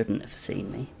 It shouldn't have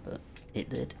seen me, but it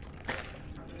did.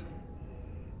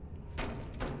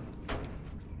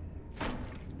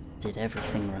 Did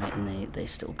everything right and they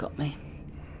still got me.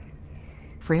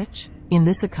 Fritch, in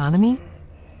this economy?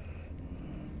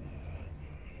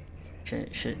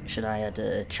 Should I add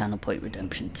a channel point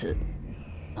redemption to...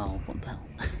 Oh, what the hell?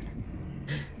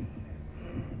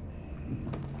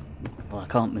 Well, I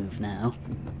can't move now.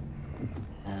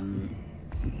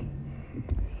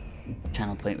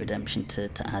 Channel point redemption to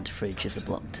add fridge as a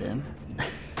block term.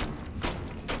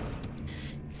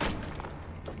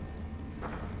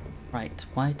 Right,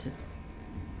 why did...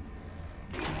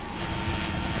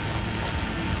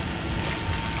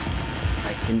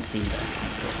 I didn't see that.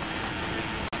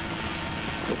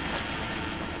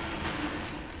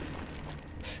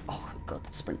 Oh god,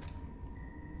 sprint.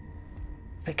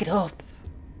 Pick it up!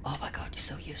 Oh my god, you're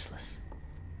so useless.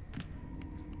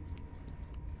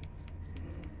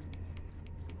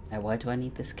 Now why do I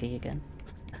need this key again?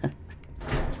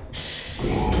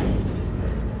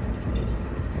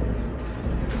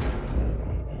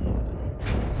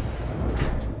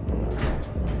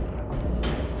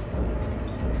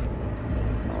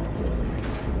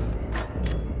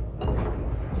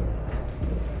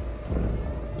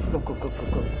 Go, go, go, go,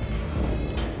 go.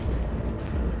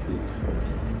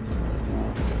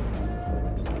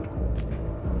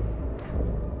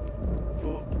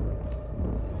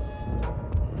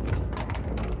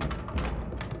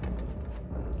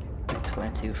 Where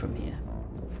to from here?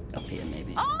 Up here,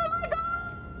 maybe. Oh my god!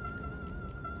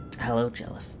 Hello,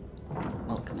 Jelliff.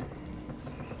 Welcome in.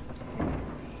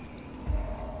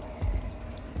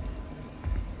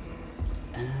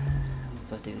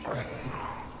 What do I do here?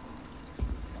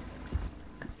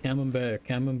 Camembert,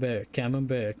 camembert,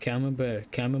 camembert,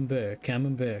 camembert, camembert,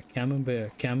 camembert, camembert,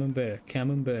 camembert, camembert,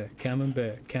 camembert,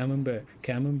 camembert,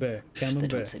 camembert,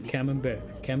 camembert, camembert,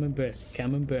 camembert,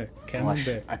 camembert,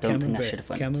 camembert, I don't think I should have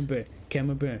went. Camembert,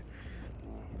 camembert.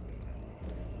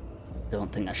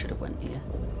 Don't think I should have went here.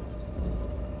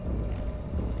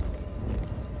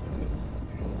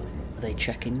 Are they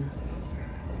checking?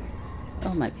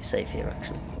 Oh, it might be safe here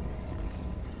actually.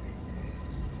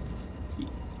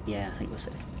 Yeah, I think we're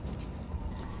safe.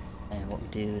 And what we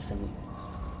do is then we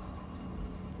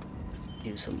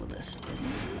do some of this.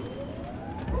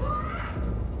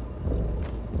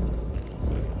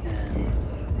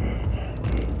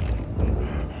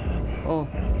 Oh,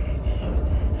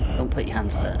 don't put your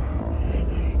hands there.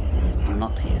 I'm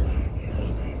not here.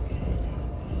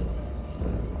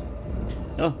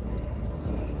 Oh,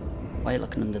 why are you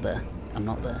looking under there? I'm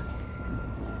not there.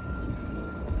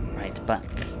 Right, back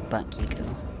you go.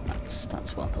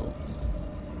 That's what I thought.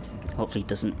 Hopefully it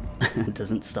doesn't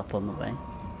doesn't stop on the way.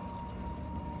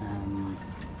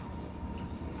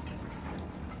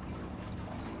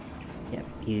 Yep,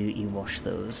 you wash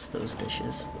those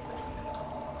dishes.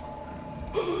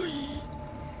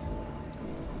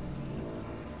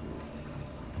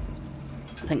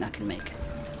 I think I can make.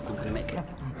 I'm gonna make it.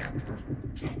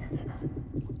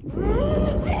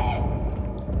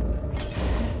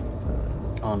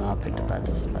 Oh no, I picked a bad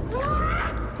time.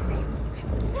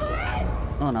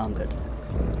 Oh no, I'm good.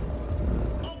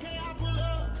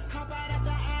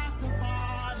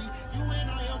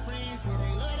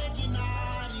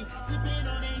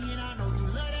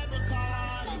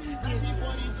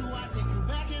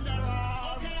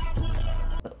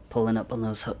 Pulling up on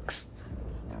those hooks.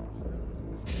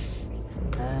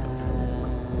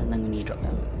 And then we need to drop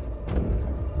down.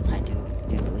 I do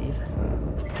believe.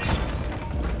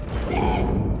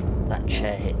 That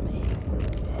chair hit me.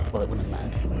 Well, it wouldn't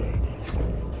have mattered.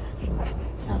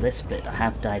 Now this bit, I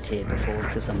have died here before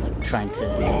because I'm like trying to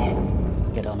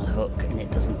get on a hook and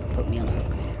it doesn't put me on a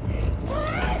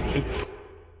hook.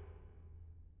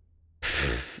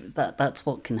 That's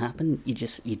what can happen. You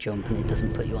jump and it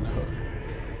doesn't put you on a hook.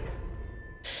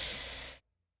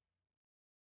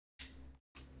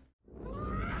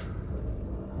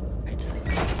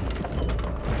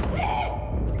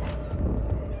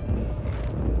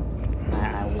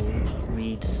 I will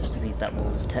read that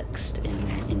wall of text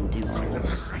in due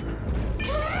course.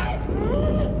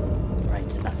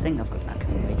 Right, I think I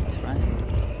can read,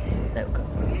 right? There we go.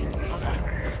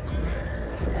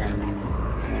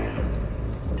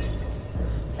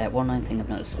 One thing I've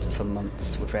noticed for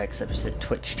months with Rare Accept is that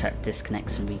Twitch chat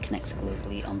disconnects and reconnects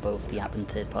globally on both the app and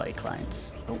third-party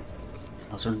clients. Oh,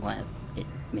 I was wondering why it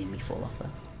made me fall off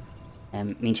there.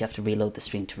 Means you have to reload the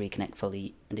stream to reconnect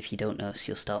fully, and if you don't notice,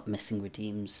 you'll start missing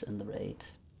redeems in the raid.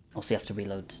 Also, you have to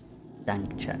reload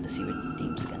Dank chat to see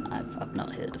redeems again. I've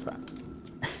not heard of that.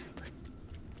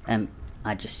 But,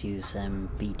 I just use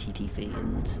BTTV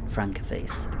and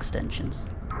Francoface extensions,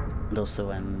 and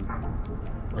also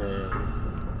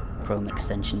Chrome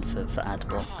extension for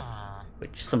AdBlock,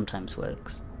 which sometimes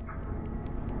works.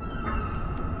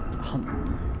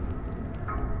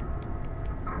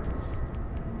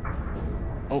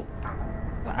 Oh,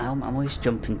 I'm always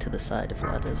jumping to the side of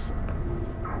ladders.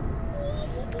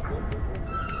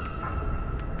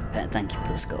 Thank you for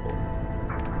the skull.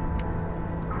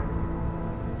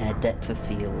 Depth of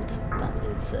field, that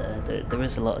is, there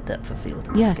is a lot of depth of field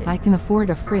in this Yes, game. I can afford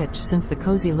a fridge since the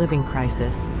cozy living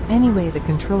crisis. Anyway, the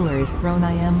controller is thrown.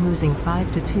 I am losing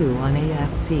 5-2 on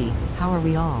AFC. How are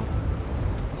we all?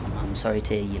 I'm sorry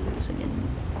to hear you losing in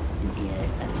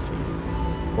EAFC,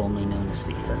 formerly known as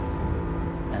FIFA.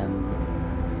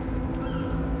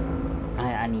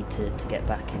 I need to get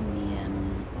back in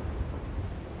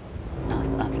the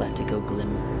Atletico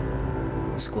Glim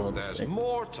squads. There's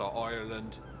more to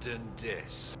Ireland than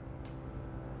this.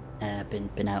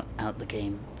 Been out the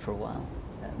game for a while.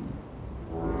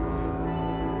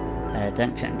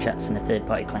 Dank Chat chats in a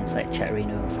third-party clients like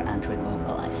Chatterino for Android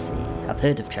mobile. I see. I've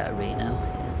heard of Chatterino.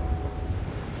 Yeah.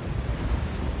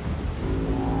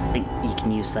 I think you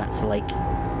can use that for like.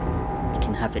 You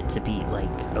can have it to be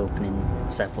like opening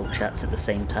several chats at the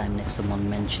same time, and if someone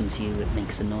mentions you, it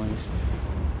makes a noise.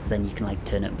 Then you can like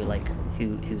turn it and be like,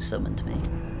 who summoned me?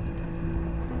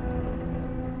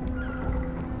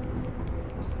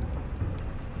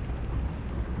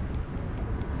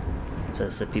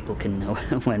 So people can know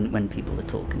when people are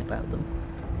talking about them.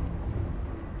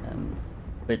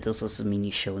 But it does also mean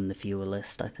you show in the viewer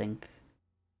list, I think.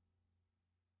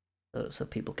 So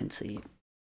people can see.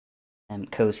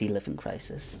 Cozy Living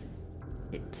Crisis.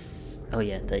 It's... Oh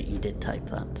yeah, that you did type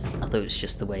that. I thought it was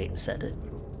just the way it said it.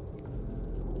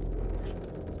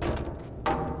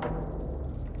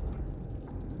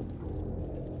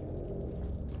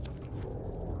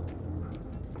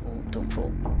 Don't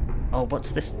fall. Oh,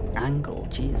 what's this angle?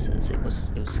 Jesus, it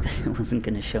wasn't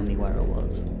gonna show me where I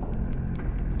was.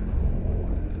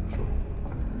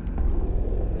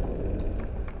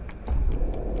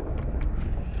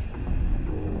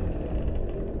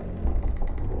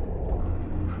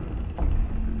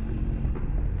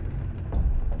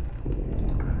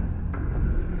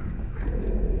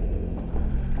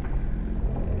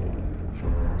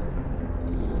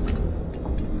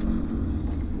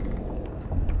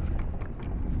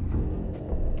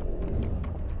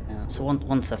 So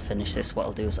once I've finished this, what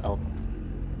I'll do is I'll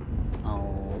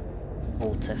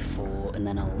Alt F4 and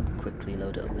then I'll quickly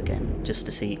load it up again, just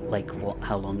to see like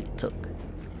how long it took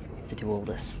to do all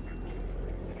this.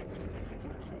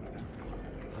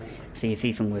 See if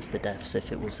even with the deaths, if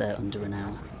it was under an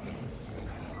hour.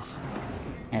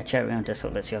 Yeah, chat around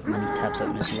Discord lets you have many tabs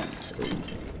open as you want.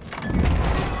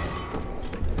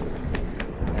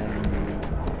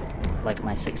 Like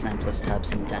my 69 plus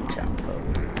tabs in Dan Chat info.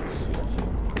 Let's see.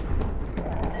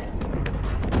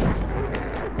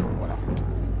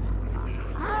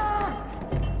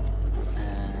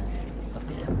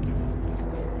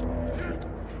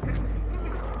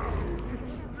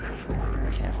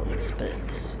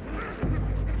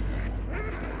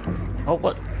 Oh,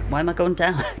 what? Why am I going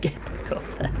down? Get back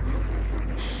up there.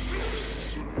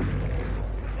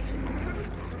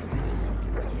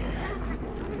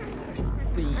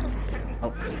 Yeah.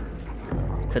 Oh.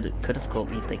 Could have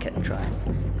caught me if they kept trying.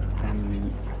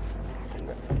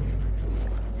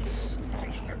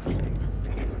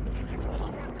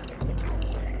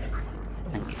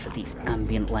 Thank you for the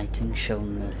ambient lighting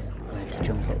showing where to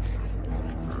jump up.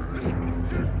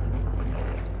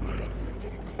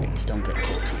 Just don't get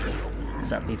caught too good, because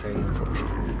that'd be very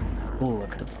unfortunate. Oh, I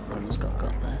could have almost got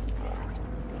there.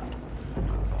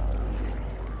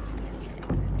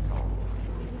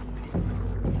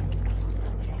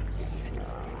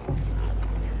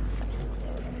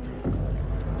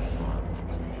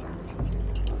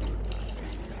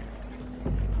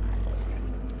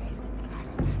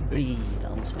 Whee, that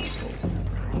almost went full.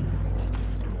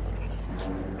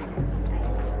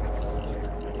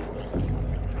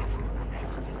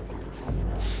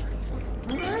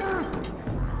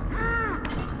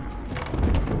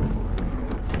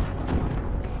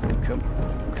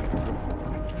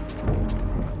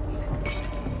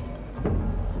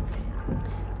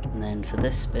 And then for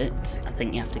this bit, I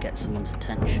think you have to get someone's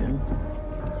attention.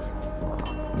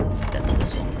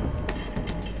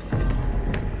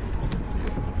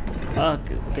 Oh,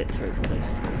 get through,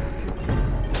 please.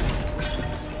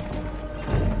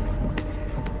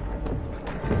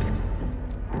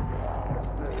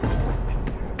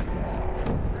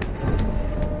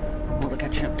 Oh, they're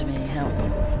catching up to me. Help!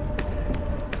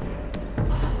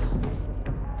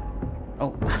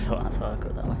 Oh, I thought I'd go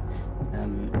that way.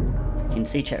 You can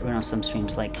see Chet run on some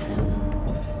streams like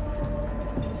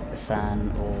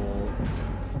Hassan or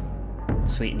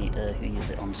Sweet Eater who use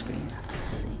it on screen. I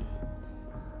see.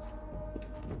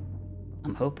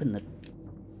 I'm hoping that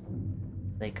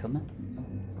they come in.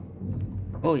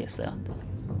 Oh yes, they are.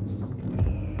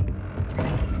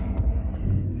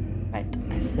 Right,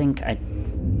 I think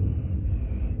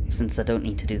since I don't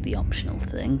need to do the optional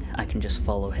thing, I can just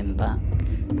follow him back,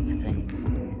 I think.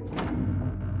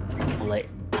 Or wait.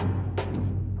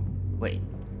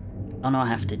 Oh no, I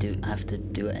have to do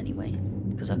it anyway,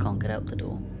 because I can't get out the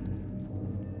door.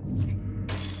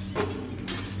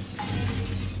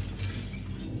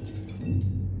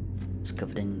 It's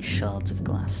covered in shards of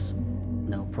glass.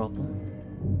 No problem.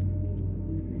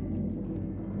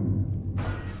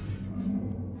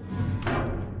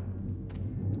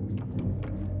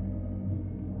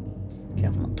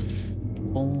 Careful not to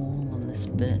fall on this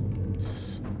bit.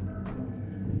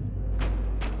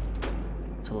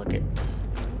 To look at.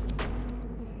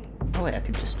 Oh wait, I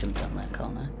could just jump down there,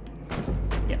 can't I?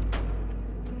 Yeah.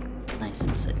 Nice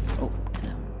and safe. Oh, get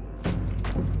down.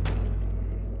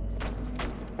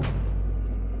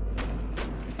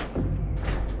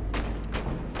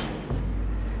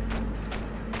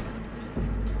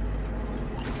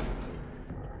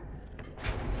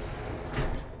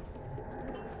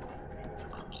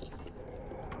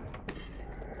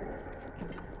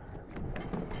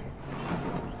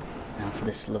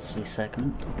 This lovely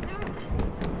segment.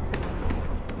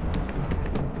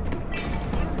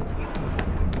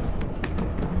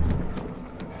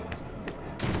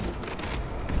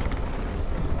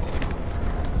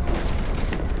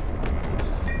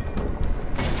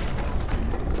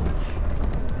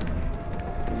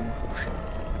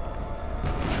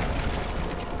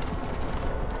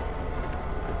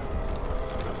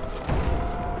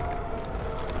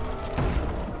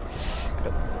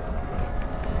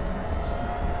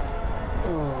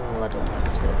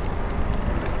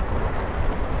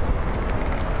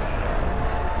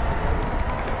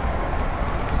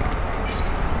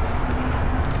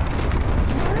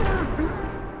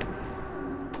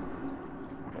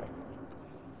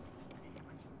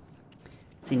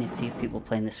 Seen a few people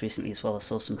playing this recently as well. I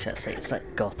saw some chat say it's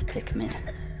like goth Pikmin.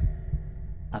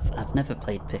 I've never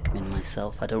played Pikmin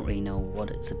myself. I don't really know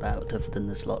what it's about, other than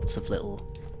there's lots of little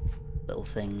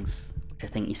things which I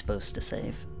think you're supposed to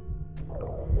save.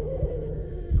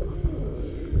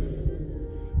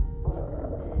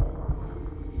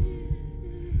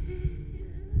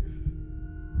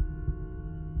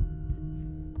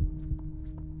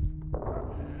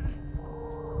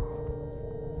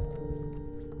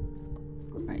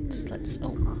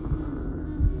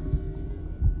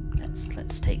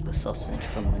 Let's take the sausage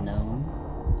from the gnome,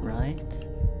 right?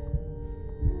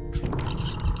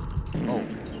 Oh,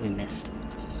 we missed.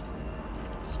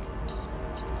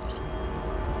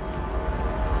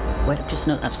 Wait, I've just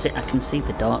noticed. I can see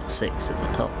the Dark 6 at the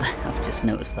top. I've just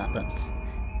noticed that. That's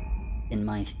in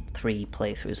my 3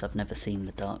 playthroughs. I've never seen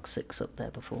the Dark 6 up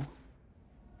there before.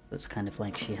 So it's kind of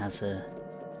like she has a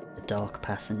dark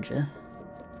passenger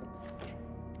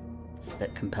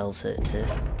that compels her to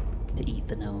eat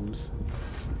the gnomes.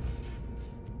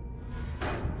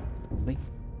 We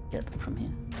get them from here.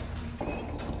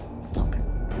 Okay.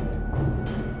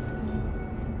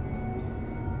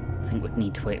 I think we'd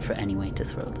need to wait for it anyway to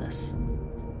throw this.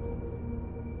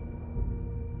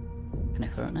 Can I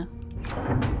throw it now?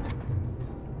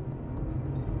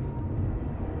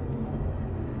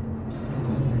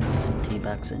 Get some tea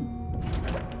bags in.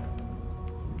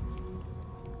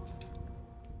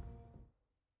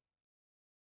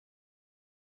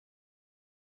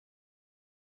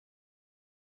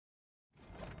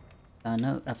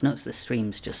 I've noticed the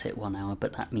streams just hit 1 hour,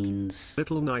 but that means...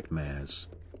 Little nightmares.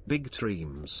 Big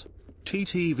dreams.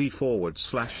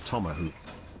 TTV/Tomahawk.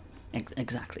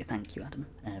 Exactly, thank you, Adam,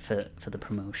 for the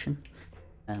promotion.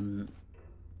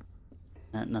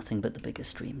 Nothing but the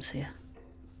biggest dreams here.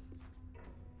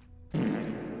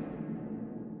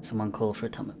 Someone called for a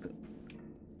Tomahawk.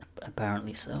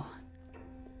 Apparently so.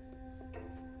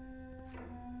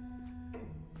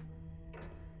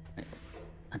 Right.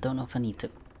 I don't know if I need to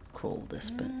crawl this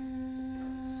bit.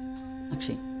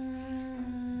 Actually,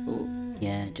 oh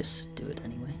yeah, just do it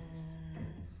anyway.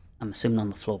 I'm assuming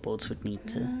on the floorboards would need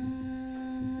to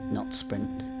not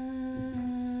sprint,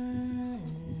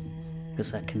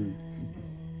 because I can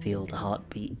Feel the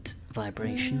heartbeat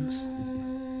vibrations.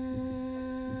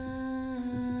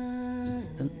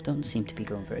 Don't seem to be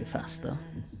going very fast though.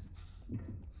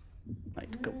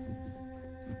 Right, go.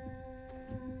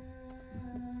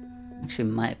 Actually,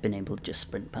 might have been able to just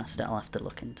sprint past it. I'll have to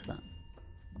look into that.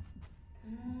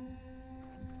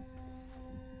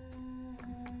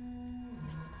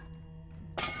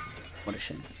 What a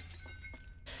shame.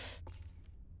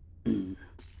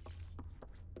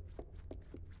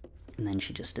 And then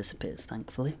she just disappears,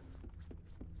 thankfully.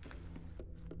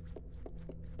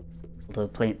 Although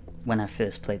when I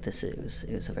first played this, it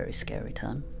was a very scary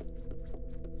time.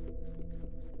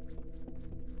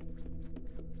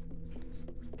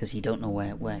 Because you don't know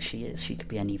where she is. She could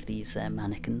be any of these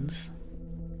mannequins,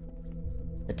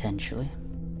 potentially.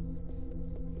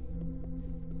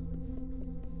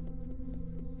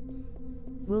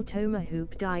 Will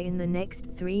Tomahoop die in the next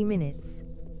 3 minutes?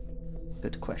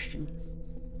 Good question.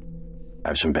 I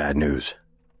have some bad news.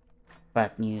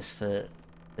 Bad news for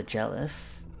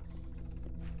Jelif.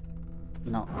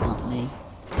 Not me.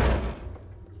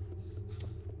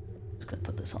 Just gonna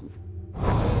put this on.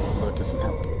 Although it doesn't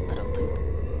help, I don't think.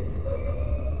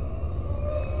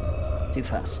 Too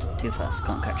fast,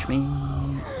 can't catch me.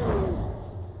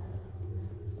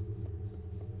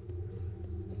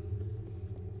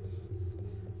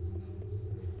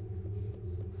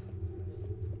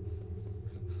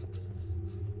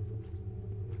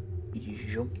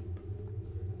 Jump.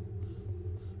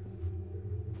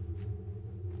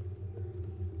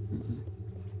 I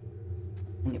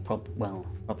think it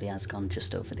probably has gone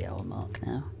just over the hour mark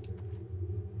now.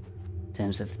 In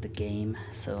terms of the game,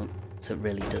 so it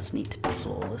really does need to be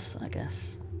flawless, I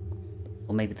guess.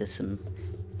 Or maybe there's some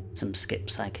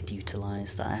skips I could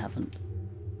utilise that I haven't.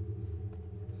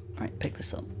 Alright, pick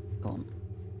this up. Go on.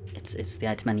 It's the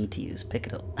item I need to use. Pick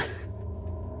it up.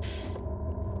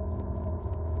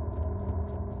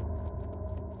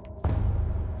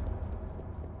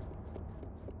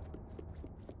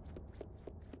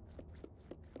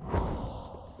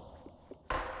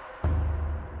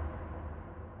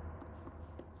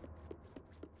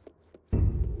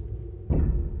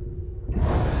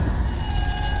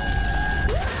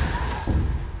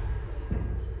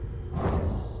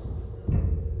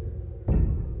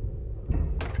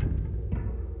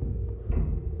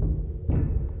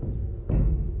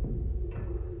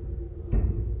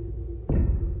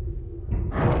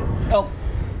 Oh!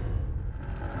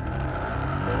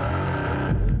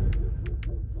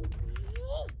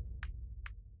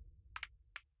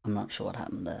 I'm not sure what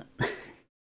happened there.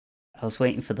 I was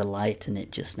waiting for the light and it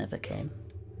just never came.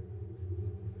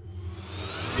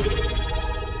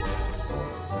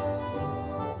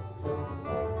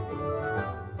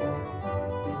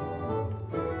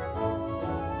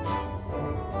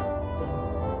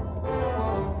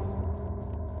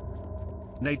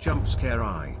 Nay jump scare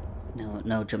eye.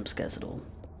 No jump scares at all,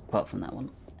 apart from that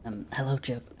one. Hello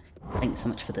Jeb, thanks so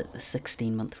much for the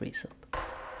 16-month resub.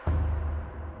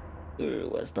 Ooh,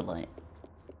 where's the light?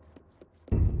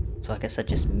 So I guess I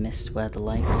just missed where the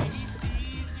light was.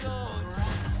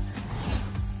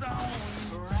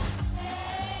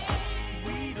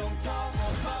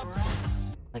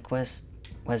 Like where's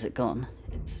it gone?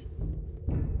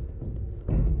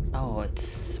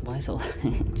 Why is all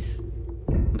just...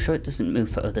 I'm sure it doesn't move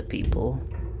for other people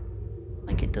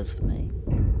like it does for me.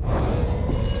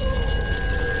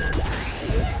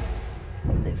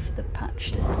 They've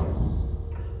patched it.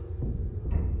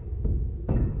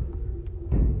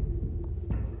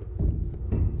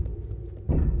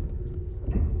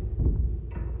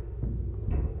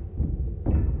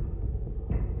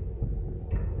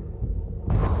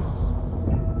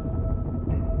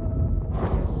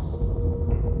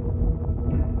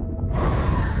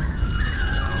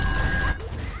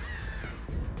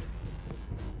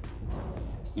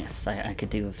 Yes, I could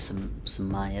do with some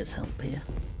Maya's help here.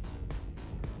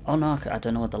 Oh no, I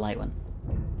don't know where the light went.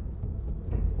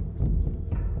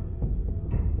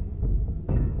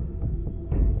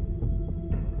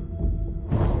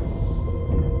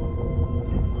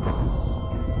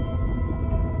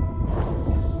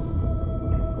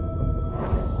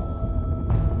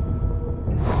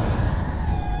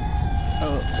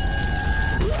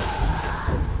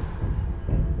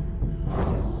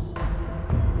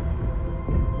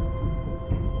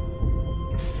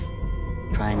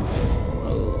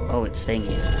 Oh, it's staying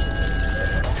here.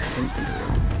 I didn't think it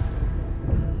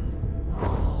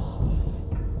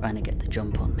would. Trying to get the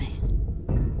jump on me.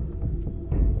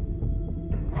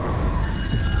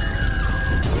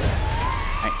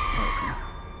 Right, there we go.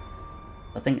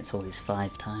 I think it's always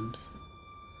 5 times.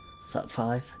 Is that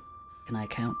 5? Can I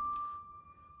count?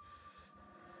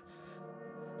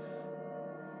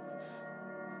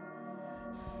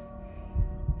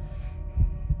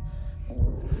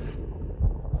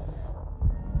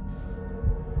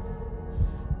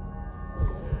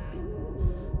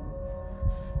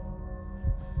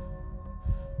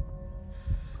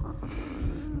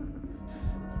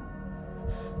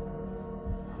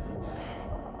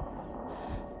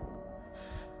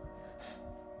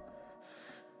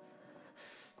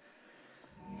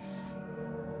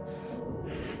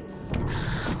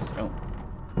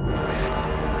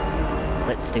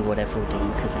 let's do whatever we're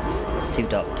doing because it's too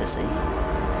dark to see.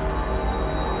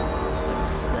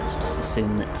 Let's just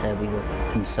assume that we were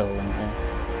consoling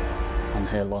her on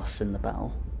her loss in the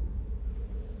battle.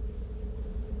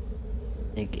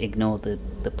 Ignore the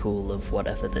pool of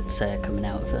whatever that's coming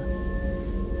out of her.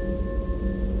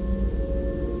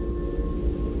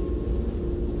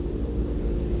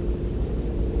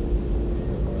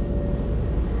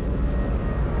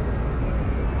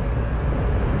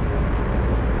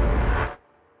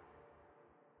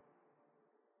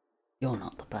 You're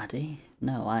not the baddie.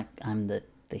 No, I'm the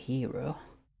hero.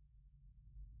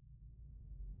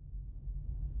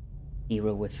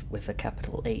 Hero with a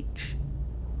capital H.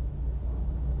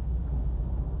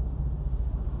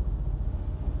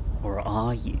 Or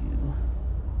are you?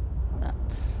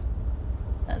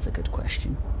 That's a good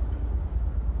question.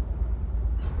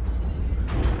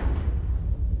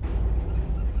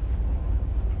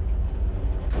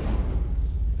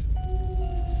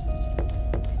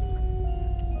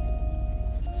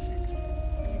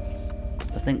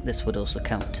 I think this would also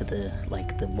count to the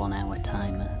 1 hour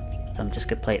timer. So I'm just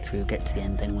gonna play it through, get to the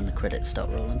end, then when the credits start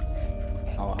rolling,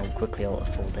 I'll quickly alter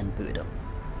full, then boot it up.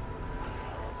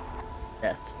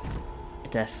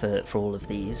 Death for all of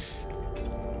these.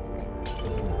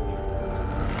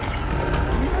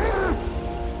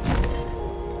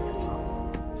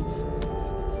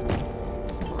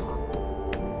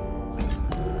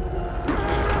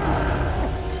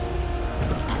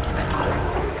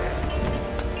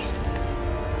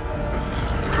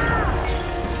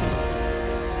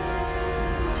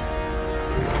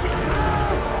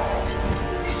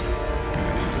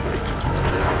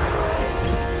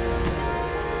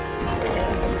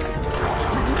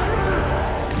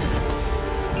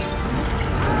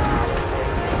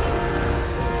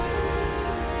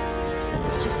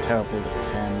 Terrible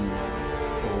that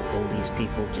all these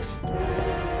people just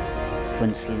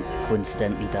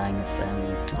coincidentally dying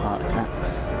of heart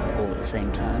attacks all at the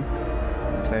same time.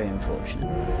 It's very unfortunate.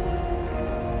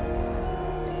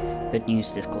 Good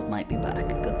news, Discord might be back.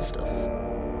 Good stuff.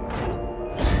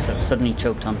 So suddenly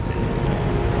choked on food.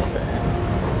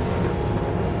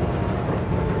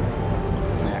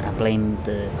 I blame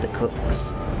the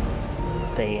cooks.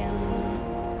 They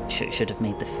should have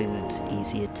made the food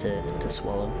easier to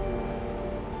swallow.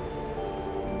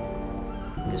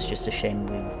 It was just a shame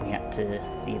we had to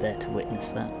be there to witness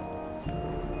that.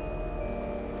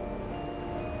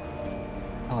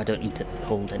 Oh, I don't need to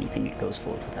hold anything, it goes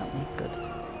forward without me. Good.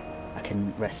 I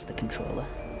can rest the controller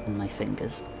on my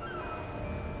fingers.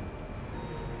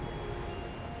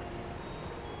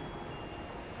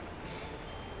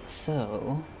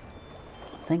 So,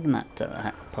 I think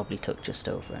that probably took just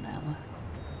over an hour.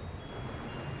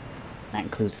 That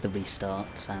includes the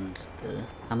restarts and the...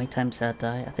 How many times did I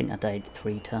die? I think I died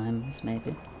 3 times,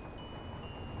 maybe.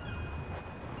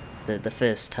 The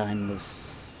first time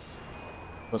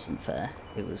wasn't fair.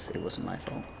 It wasn't my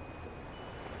fault.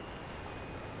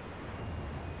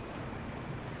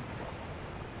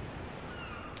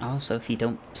 Also, if you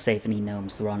don't save any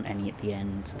gnomes, there aren't any at the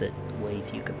end that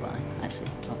wave you goodbye. I see.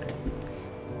 Okay.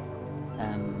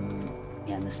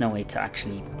 Yeah, and there's no way to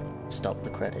actually stop the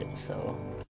credits, so...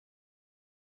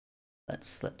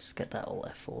 Let's get that all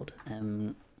forward.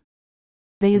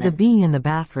 There's a bee in the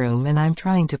bathroom and I'm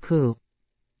trying to poo.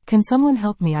 Can someone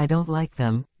help me? I don't like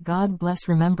them. God bless,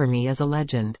 remember me as a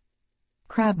legend.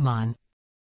 Crabmon.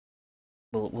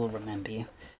 We'll remember you.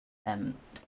 Well,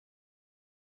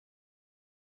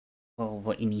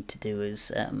 what you need to do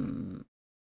is I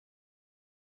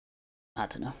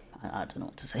don't know. I don't know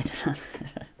what to say to that.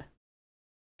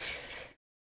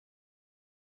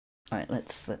 All right,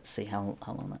 let's see how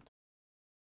long that.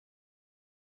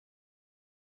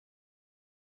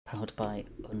 Powered by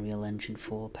Unreal Engine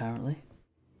 4, apparently.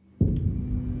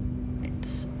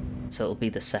 So it'll be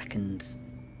the second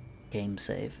game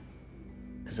save.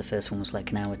 Because the first one was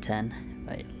like an hour 10.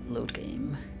 Right, load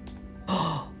game.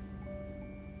 Oh!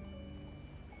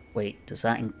 Wait, does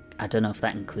that... I don't know if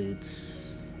that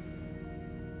includes...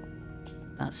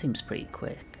 That seems pretty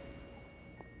quick.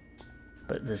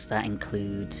 But does that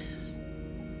include...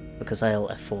 Because I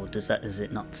alt F4, is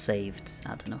it not saved?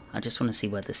 I don't know. I just want to see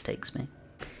where this takes me.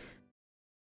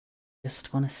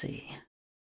 Just want to see.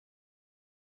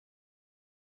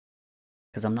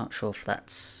 Because I'm not sure if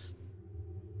that's...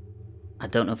 I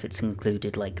don't know if it's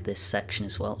included like this section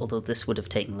as well, although this would have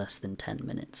taken less than 10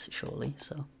 minutes, surely,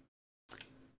 so...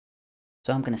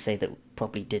 So I'm going to say that we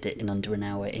probably did it in under an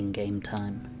hour in-game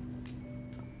time.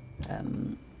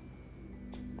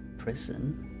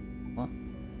 Prison? What?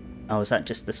 Oh, is that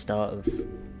just the start of...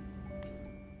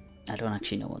 I don't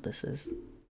actually know what this is.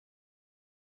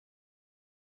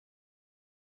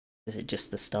 Is it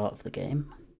just the start of the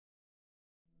game?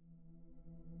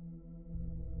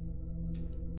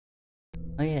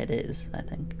 Oh yeah, it is, I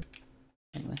think.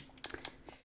 Anyway.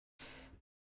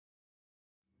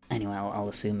 Anyway, I'll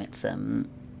assume it's, I'll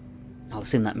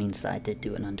assume that means that I did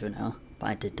do it in under an hour, but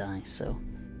I did die, so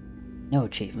no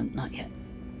achievement, not yet.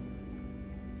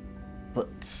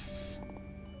 But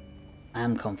I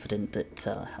am confident that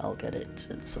I'll get it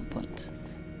at some point,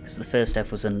 because the first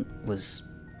death was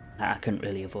I couldn't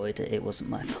really avoid it. It wasn't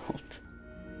my fault.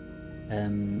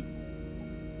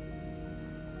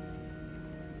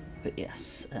 But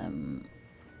yes,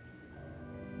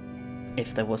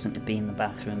 if there wasn't to be in the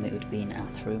bathroom, it would be in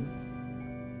Athroom.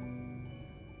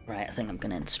 Right, I think I'm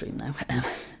gonna end stream now.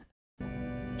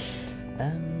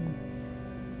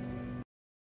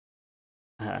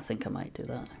 I think I might do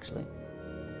that, actually.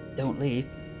 Don't leave.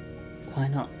 Why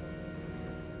not?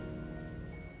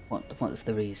 What's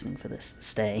the reasoning for this?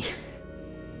 Stay.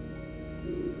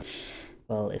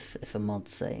 Well, if a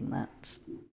mod's saying that,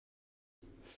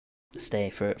 stay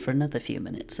for another few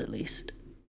minutes at least.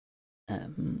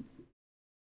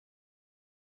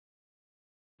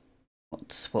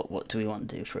 What do we want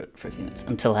to do for a few minutes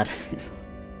until that?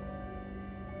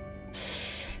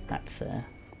 That's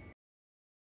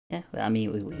yeah. I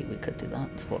mean, we could do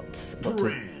that. What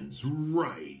trans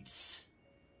rights.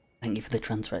 Thank you for the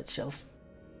trans rights shelf.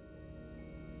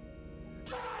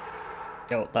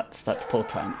 Oh, that's poor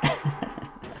time.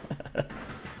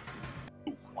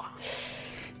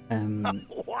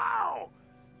 Wow.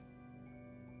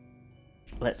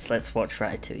 Let's watch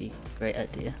Ratatouille. Great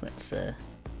idea. Let's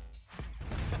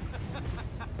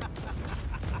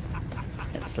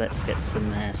get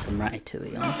some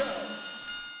Ratatouille on.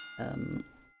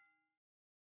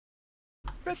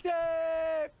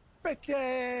 Pretty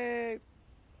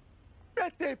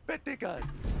good.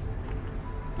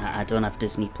 I don't have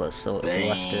Disney Plus, so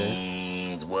we'll have to.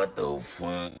 What the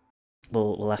fuck?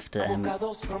 We'll have to we'll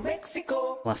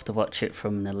have to watch it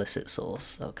from an illicit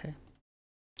source. Okay.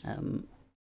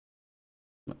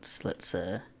 Let's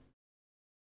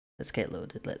get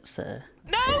loaded. Let's No,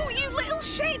 you little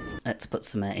shit! let's put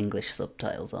some English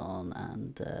subtitles on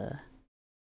and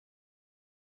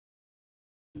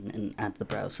add the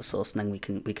browser source, and then we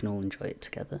can all enjoy it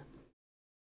together.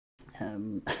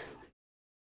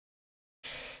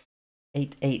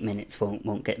 8 minutes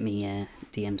won't get me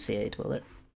DMCA'd, will it?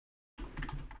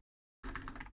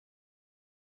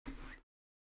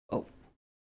 Oh.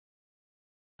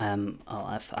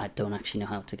 I don't actually know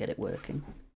how to get it working.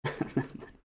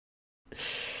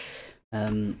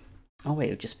 Oh wait,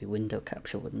 it would just be window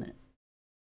capture, wouldn't it?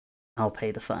 I'll pay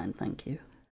the fine, thank you.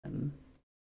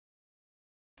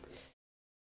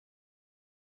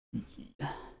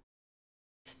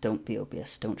 Don't be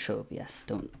OBS, don't show OBS,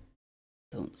 don't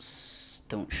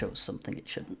show something it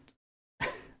shouldn't.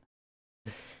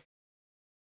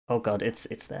 Oh god, it's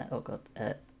there. Oh god.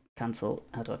 Cancel.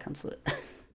 How do I cancel it?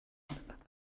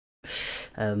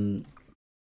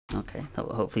 Okay,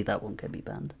 hopefully that won't get me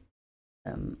banned.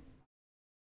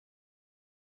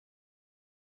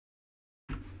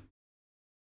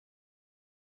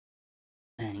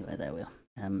 Anyway, there we are.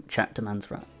 Chat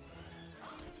demands rap.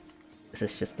 This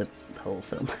is just the whole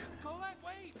film. Colette,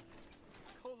 wait!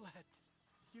 Colette,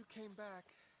 you came back.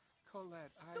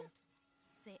 Colette, Don't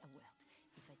say a word.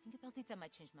 If I think about it, I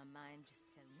might change my mind. Just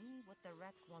tell me what the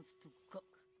rat wants to cook.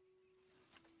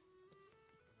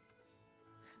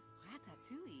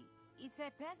 Ratatouille. It's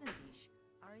a peasant dish.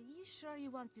 Are you sure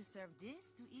you want to serve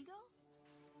this to Eagle?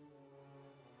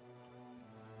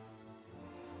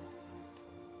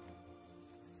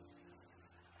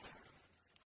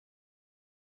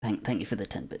 Thank you for the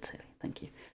 10 bits, Haley. Thank you.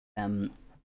 I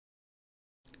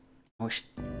wish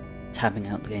tabbing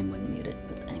out the game wouldn't mute it,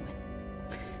 but anyway.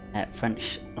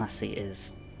 French Lassie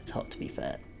is hot, to be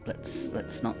fair.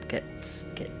 Let's not get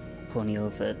horny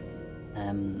over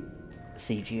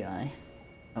CGI.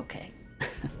 Okay.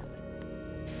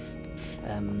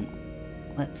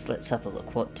 Let's have a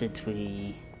look. What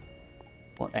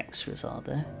extras are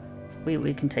there?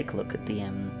 We can take a look at the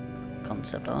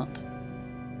concept art.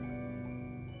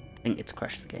 I think it's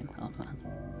crashed the game. Oh no.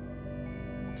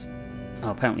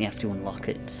 Oh, apparently you have to unlock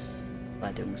it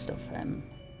by doing stuff.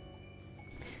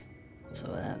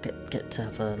 So get to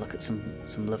have a look at some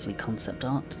lovely concept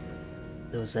art.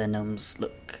 Those gnomes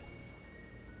look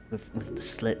with the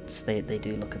slits. They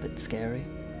do look a bit scary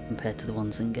compared to the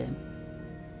ones in game.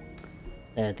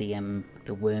 They're the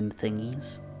worm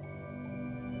thingies.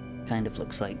 Kind of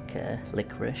looks like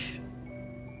licorice.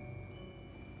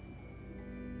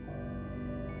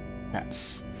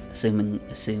 That's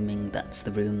assuming that's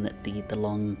the room that the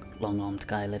long-armed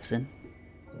guy lives in.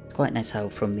 It's quite nice how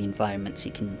from the environments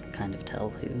you can kind of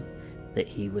tell that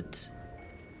he would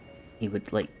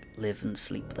like live and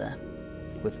sleep there,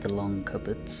 with the long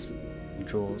cupboards and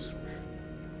drawers.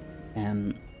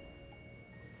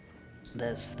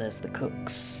 There's the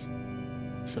cooks,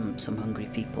 some hungry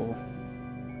people.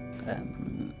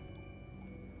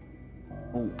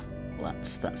 Oh,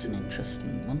 that's an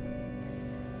interesting one.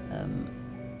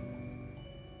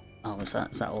 Oh, is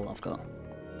that all I've got?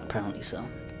 Apparently so.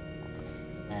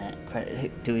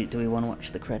 Do we want to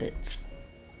watch the credits?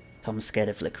 Tom's scared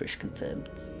of licorice confirmed.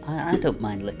 I don't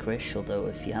mind licorice, although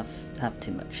if you have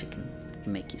too much, it can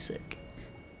make you sick.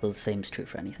 Though the same's true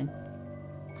for anything.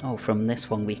 Oh, from this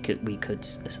one we could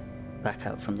back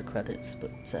out from the credits,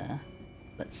 but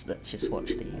let's just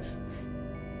watch these.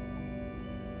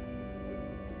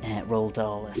 Roald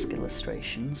Dahl-esque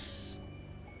illustrations.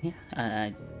 Yeah,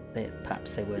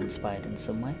 perhaps they were inspired in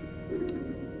some way.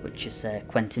 Which is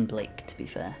Quentin Blake, to be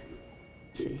fair.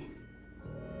 Let's see.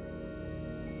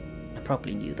 I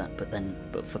probably knew that,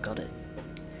 but forgot it.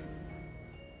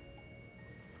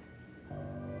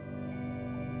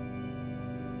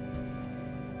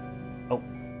 Oh.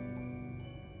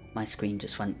 My screen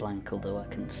just went blank, although I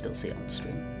can still see it on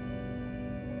stream.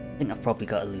 I think I've probably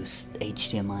got a loose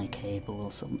HDMI cable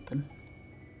or something.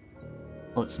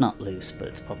 Well, it's not loose, but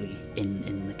it's probably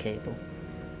in the cable.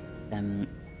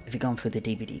 Have you gone through the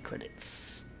DVD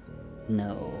credits?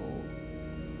 No.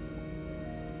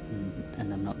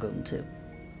 And I'm not going to,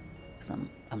 because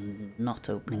I'm not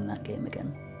opening that game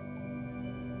again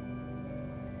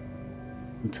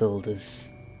until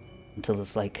there's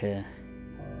like a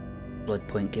blood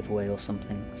point giveaway or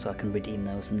something, so I can redeem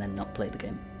those and then not play the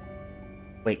game.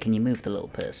 Wait, can you move the little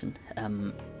person?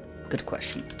 Good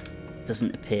question.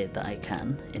 Doesn't appear that I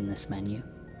can in this menu.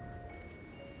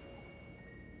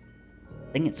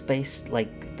 I think it's based,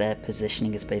 like, their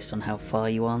positioning is based on how far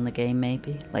you are in the game,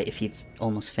 maybe? Like, if you've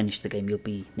almost finished the game, you'll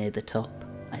be near the top,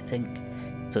 I think.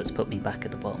 So it's put me back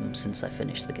at the bottom since I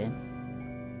finished the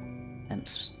game.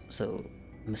 So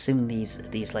I'm assuming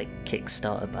these like,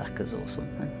 Kickstarter backers or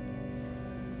something.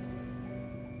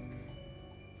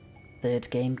 Third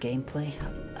game gameplay?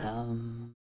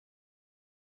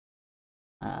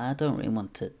 I don't really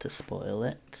want to spoil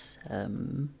it,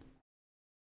 as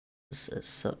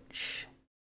such.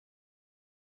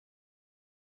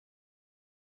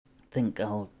 I think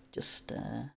I'll just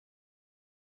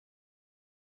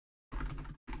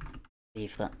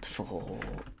leave that for,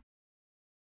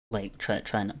 like,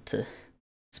 try not to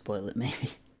spoil it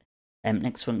maybe.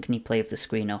 Next one, can you play with the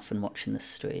screen off and watching the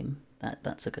stream?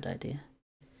 That's a good idea.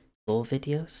 4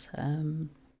 videos?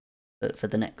 But for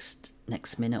the next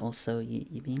minute or so,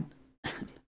 you mean?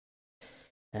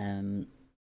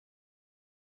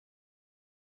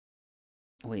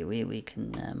 We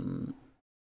can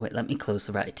wait, let me close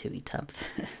the Ratatouille tab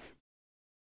first.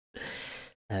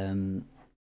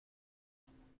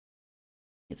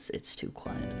 It's too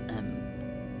quiet.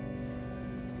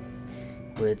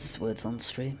 Words on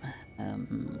stream.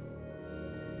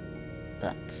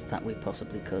 That we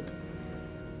possibly could.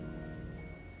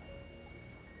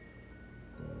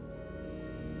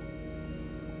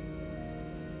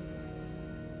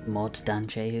 Mod Dan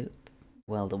J.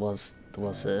 Well, there was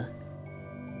an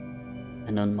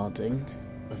unmodding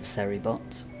of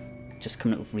Seribot, just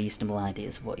coming up with reasonable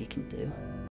ideas of what you can do,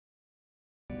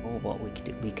 or what we could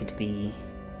do. We could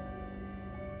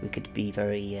be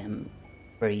very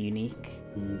very unique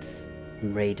and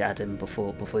raid Adam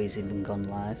before he's even gone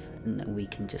live, and we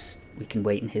can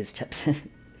wait in his chat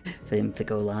for him to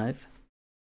go live.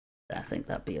 I think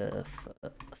that'd be a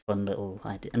fun little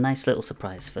idea, a nice little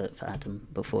surprise for Adam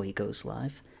before he goes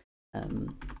live.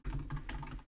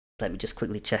 Let me just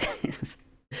quickly check his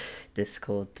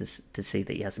Discord to see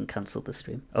that he hasn't cancelled the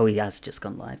stream. Oh, he has just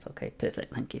gone live. Okay,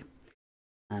 perfect. Thank you.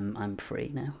 I'm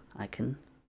free now. I can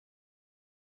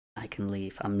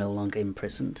leave. I'm no longer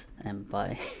imprisoned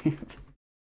by.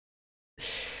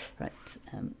 Right.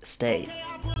 Stay.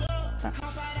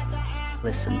 That's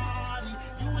listen.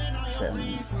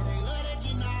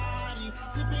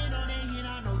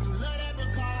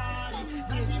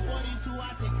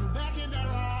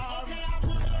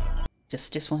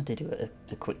 Just wanted to do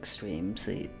a quick stream,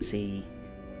 see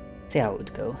how it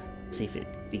would go, see if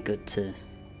it'd be good to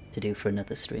do for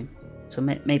another stream. So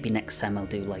maybe next time I'll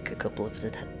do like a couple of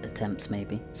attempts,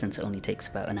 maybe, since it only takes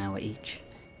about an hour each.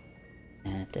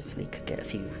 Definitely could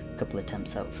get a couple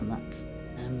attempts out from that.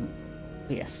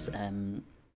 But yes,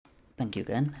 thank you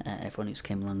again, everyone who's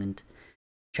came along and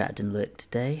chatted and lurked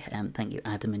today. Thank you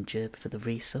Adam and Jerb for the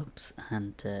resubs,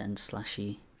 and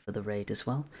Slashy for the raid as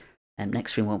well.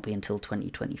 Next stream won't be until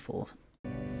 2024.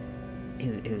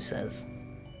 Who says?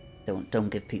 don't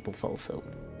give people false hope.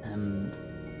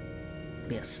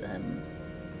 Yes,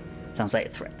 sounds like a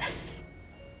threat.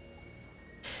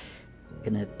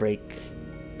 Gonna break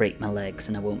my legs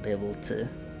and I won't be able to,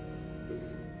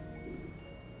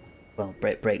 well,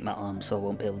 break my arm, so I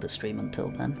won't be able to stream until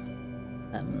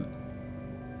then.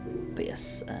 But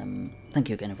yes, thank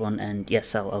you again everyone, and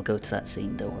yes, I'll go to that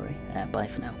scene, don't worry. Bye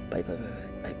for now. Bye bye bye bye.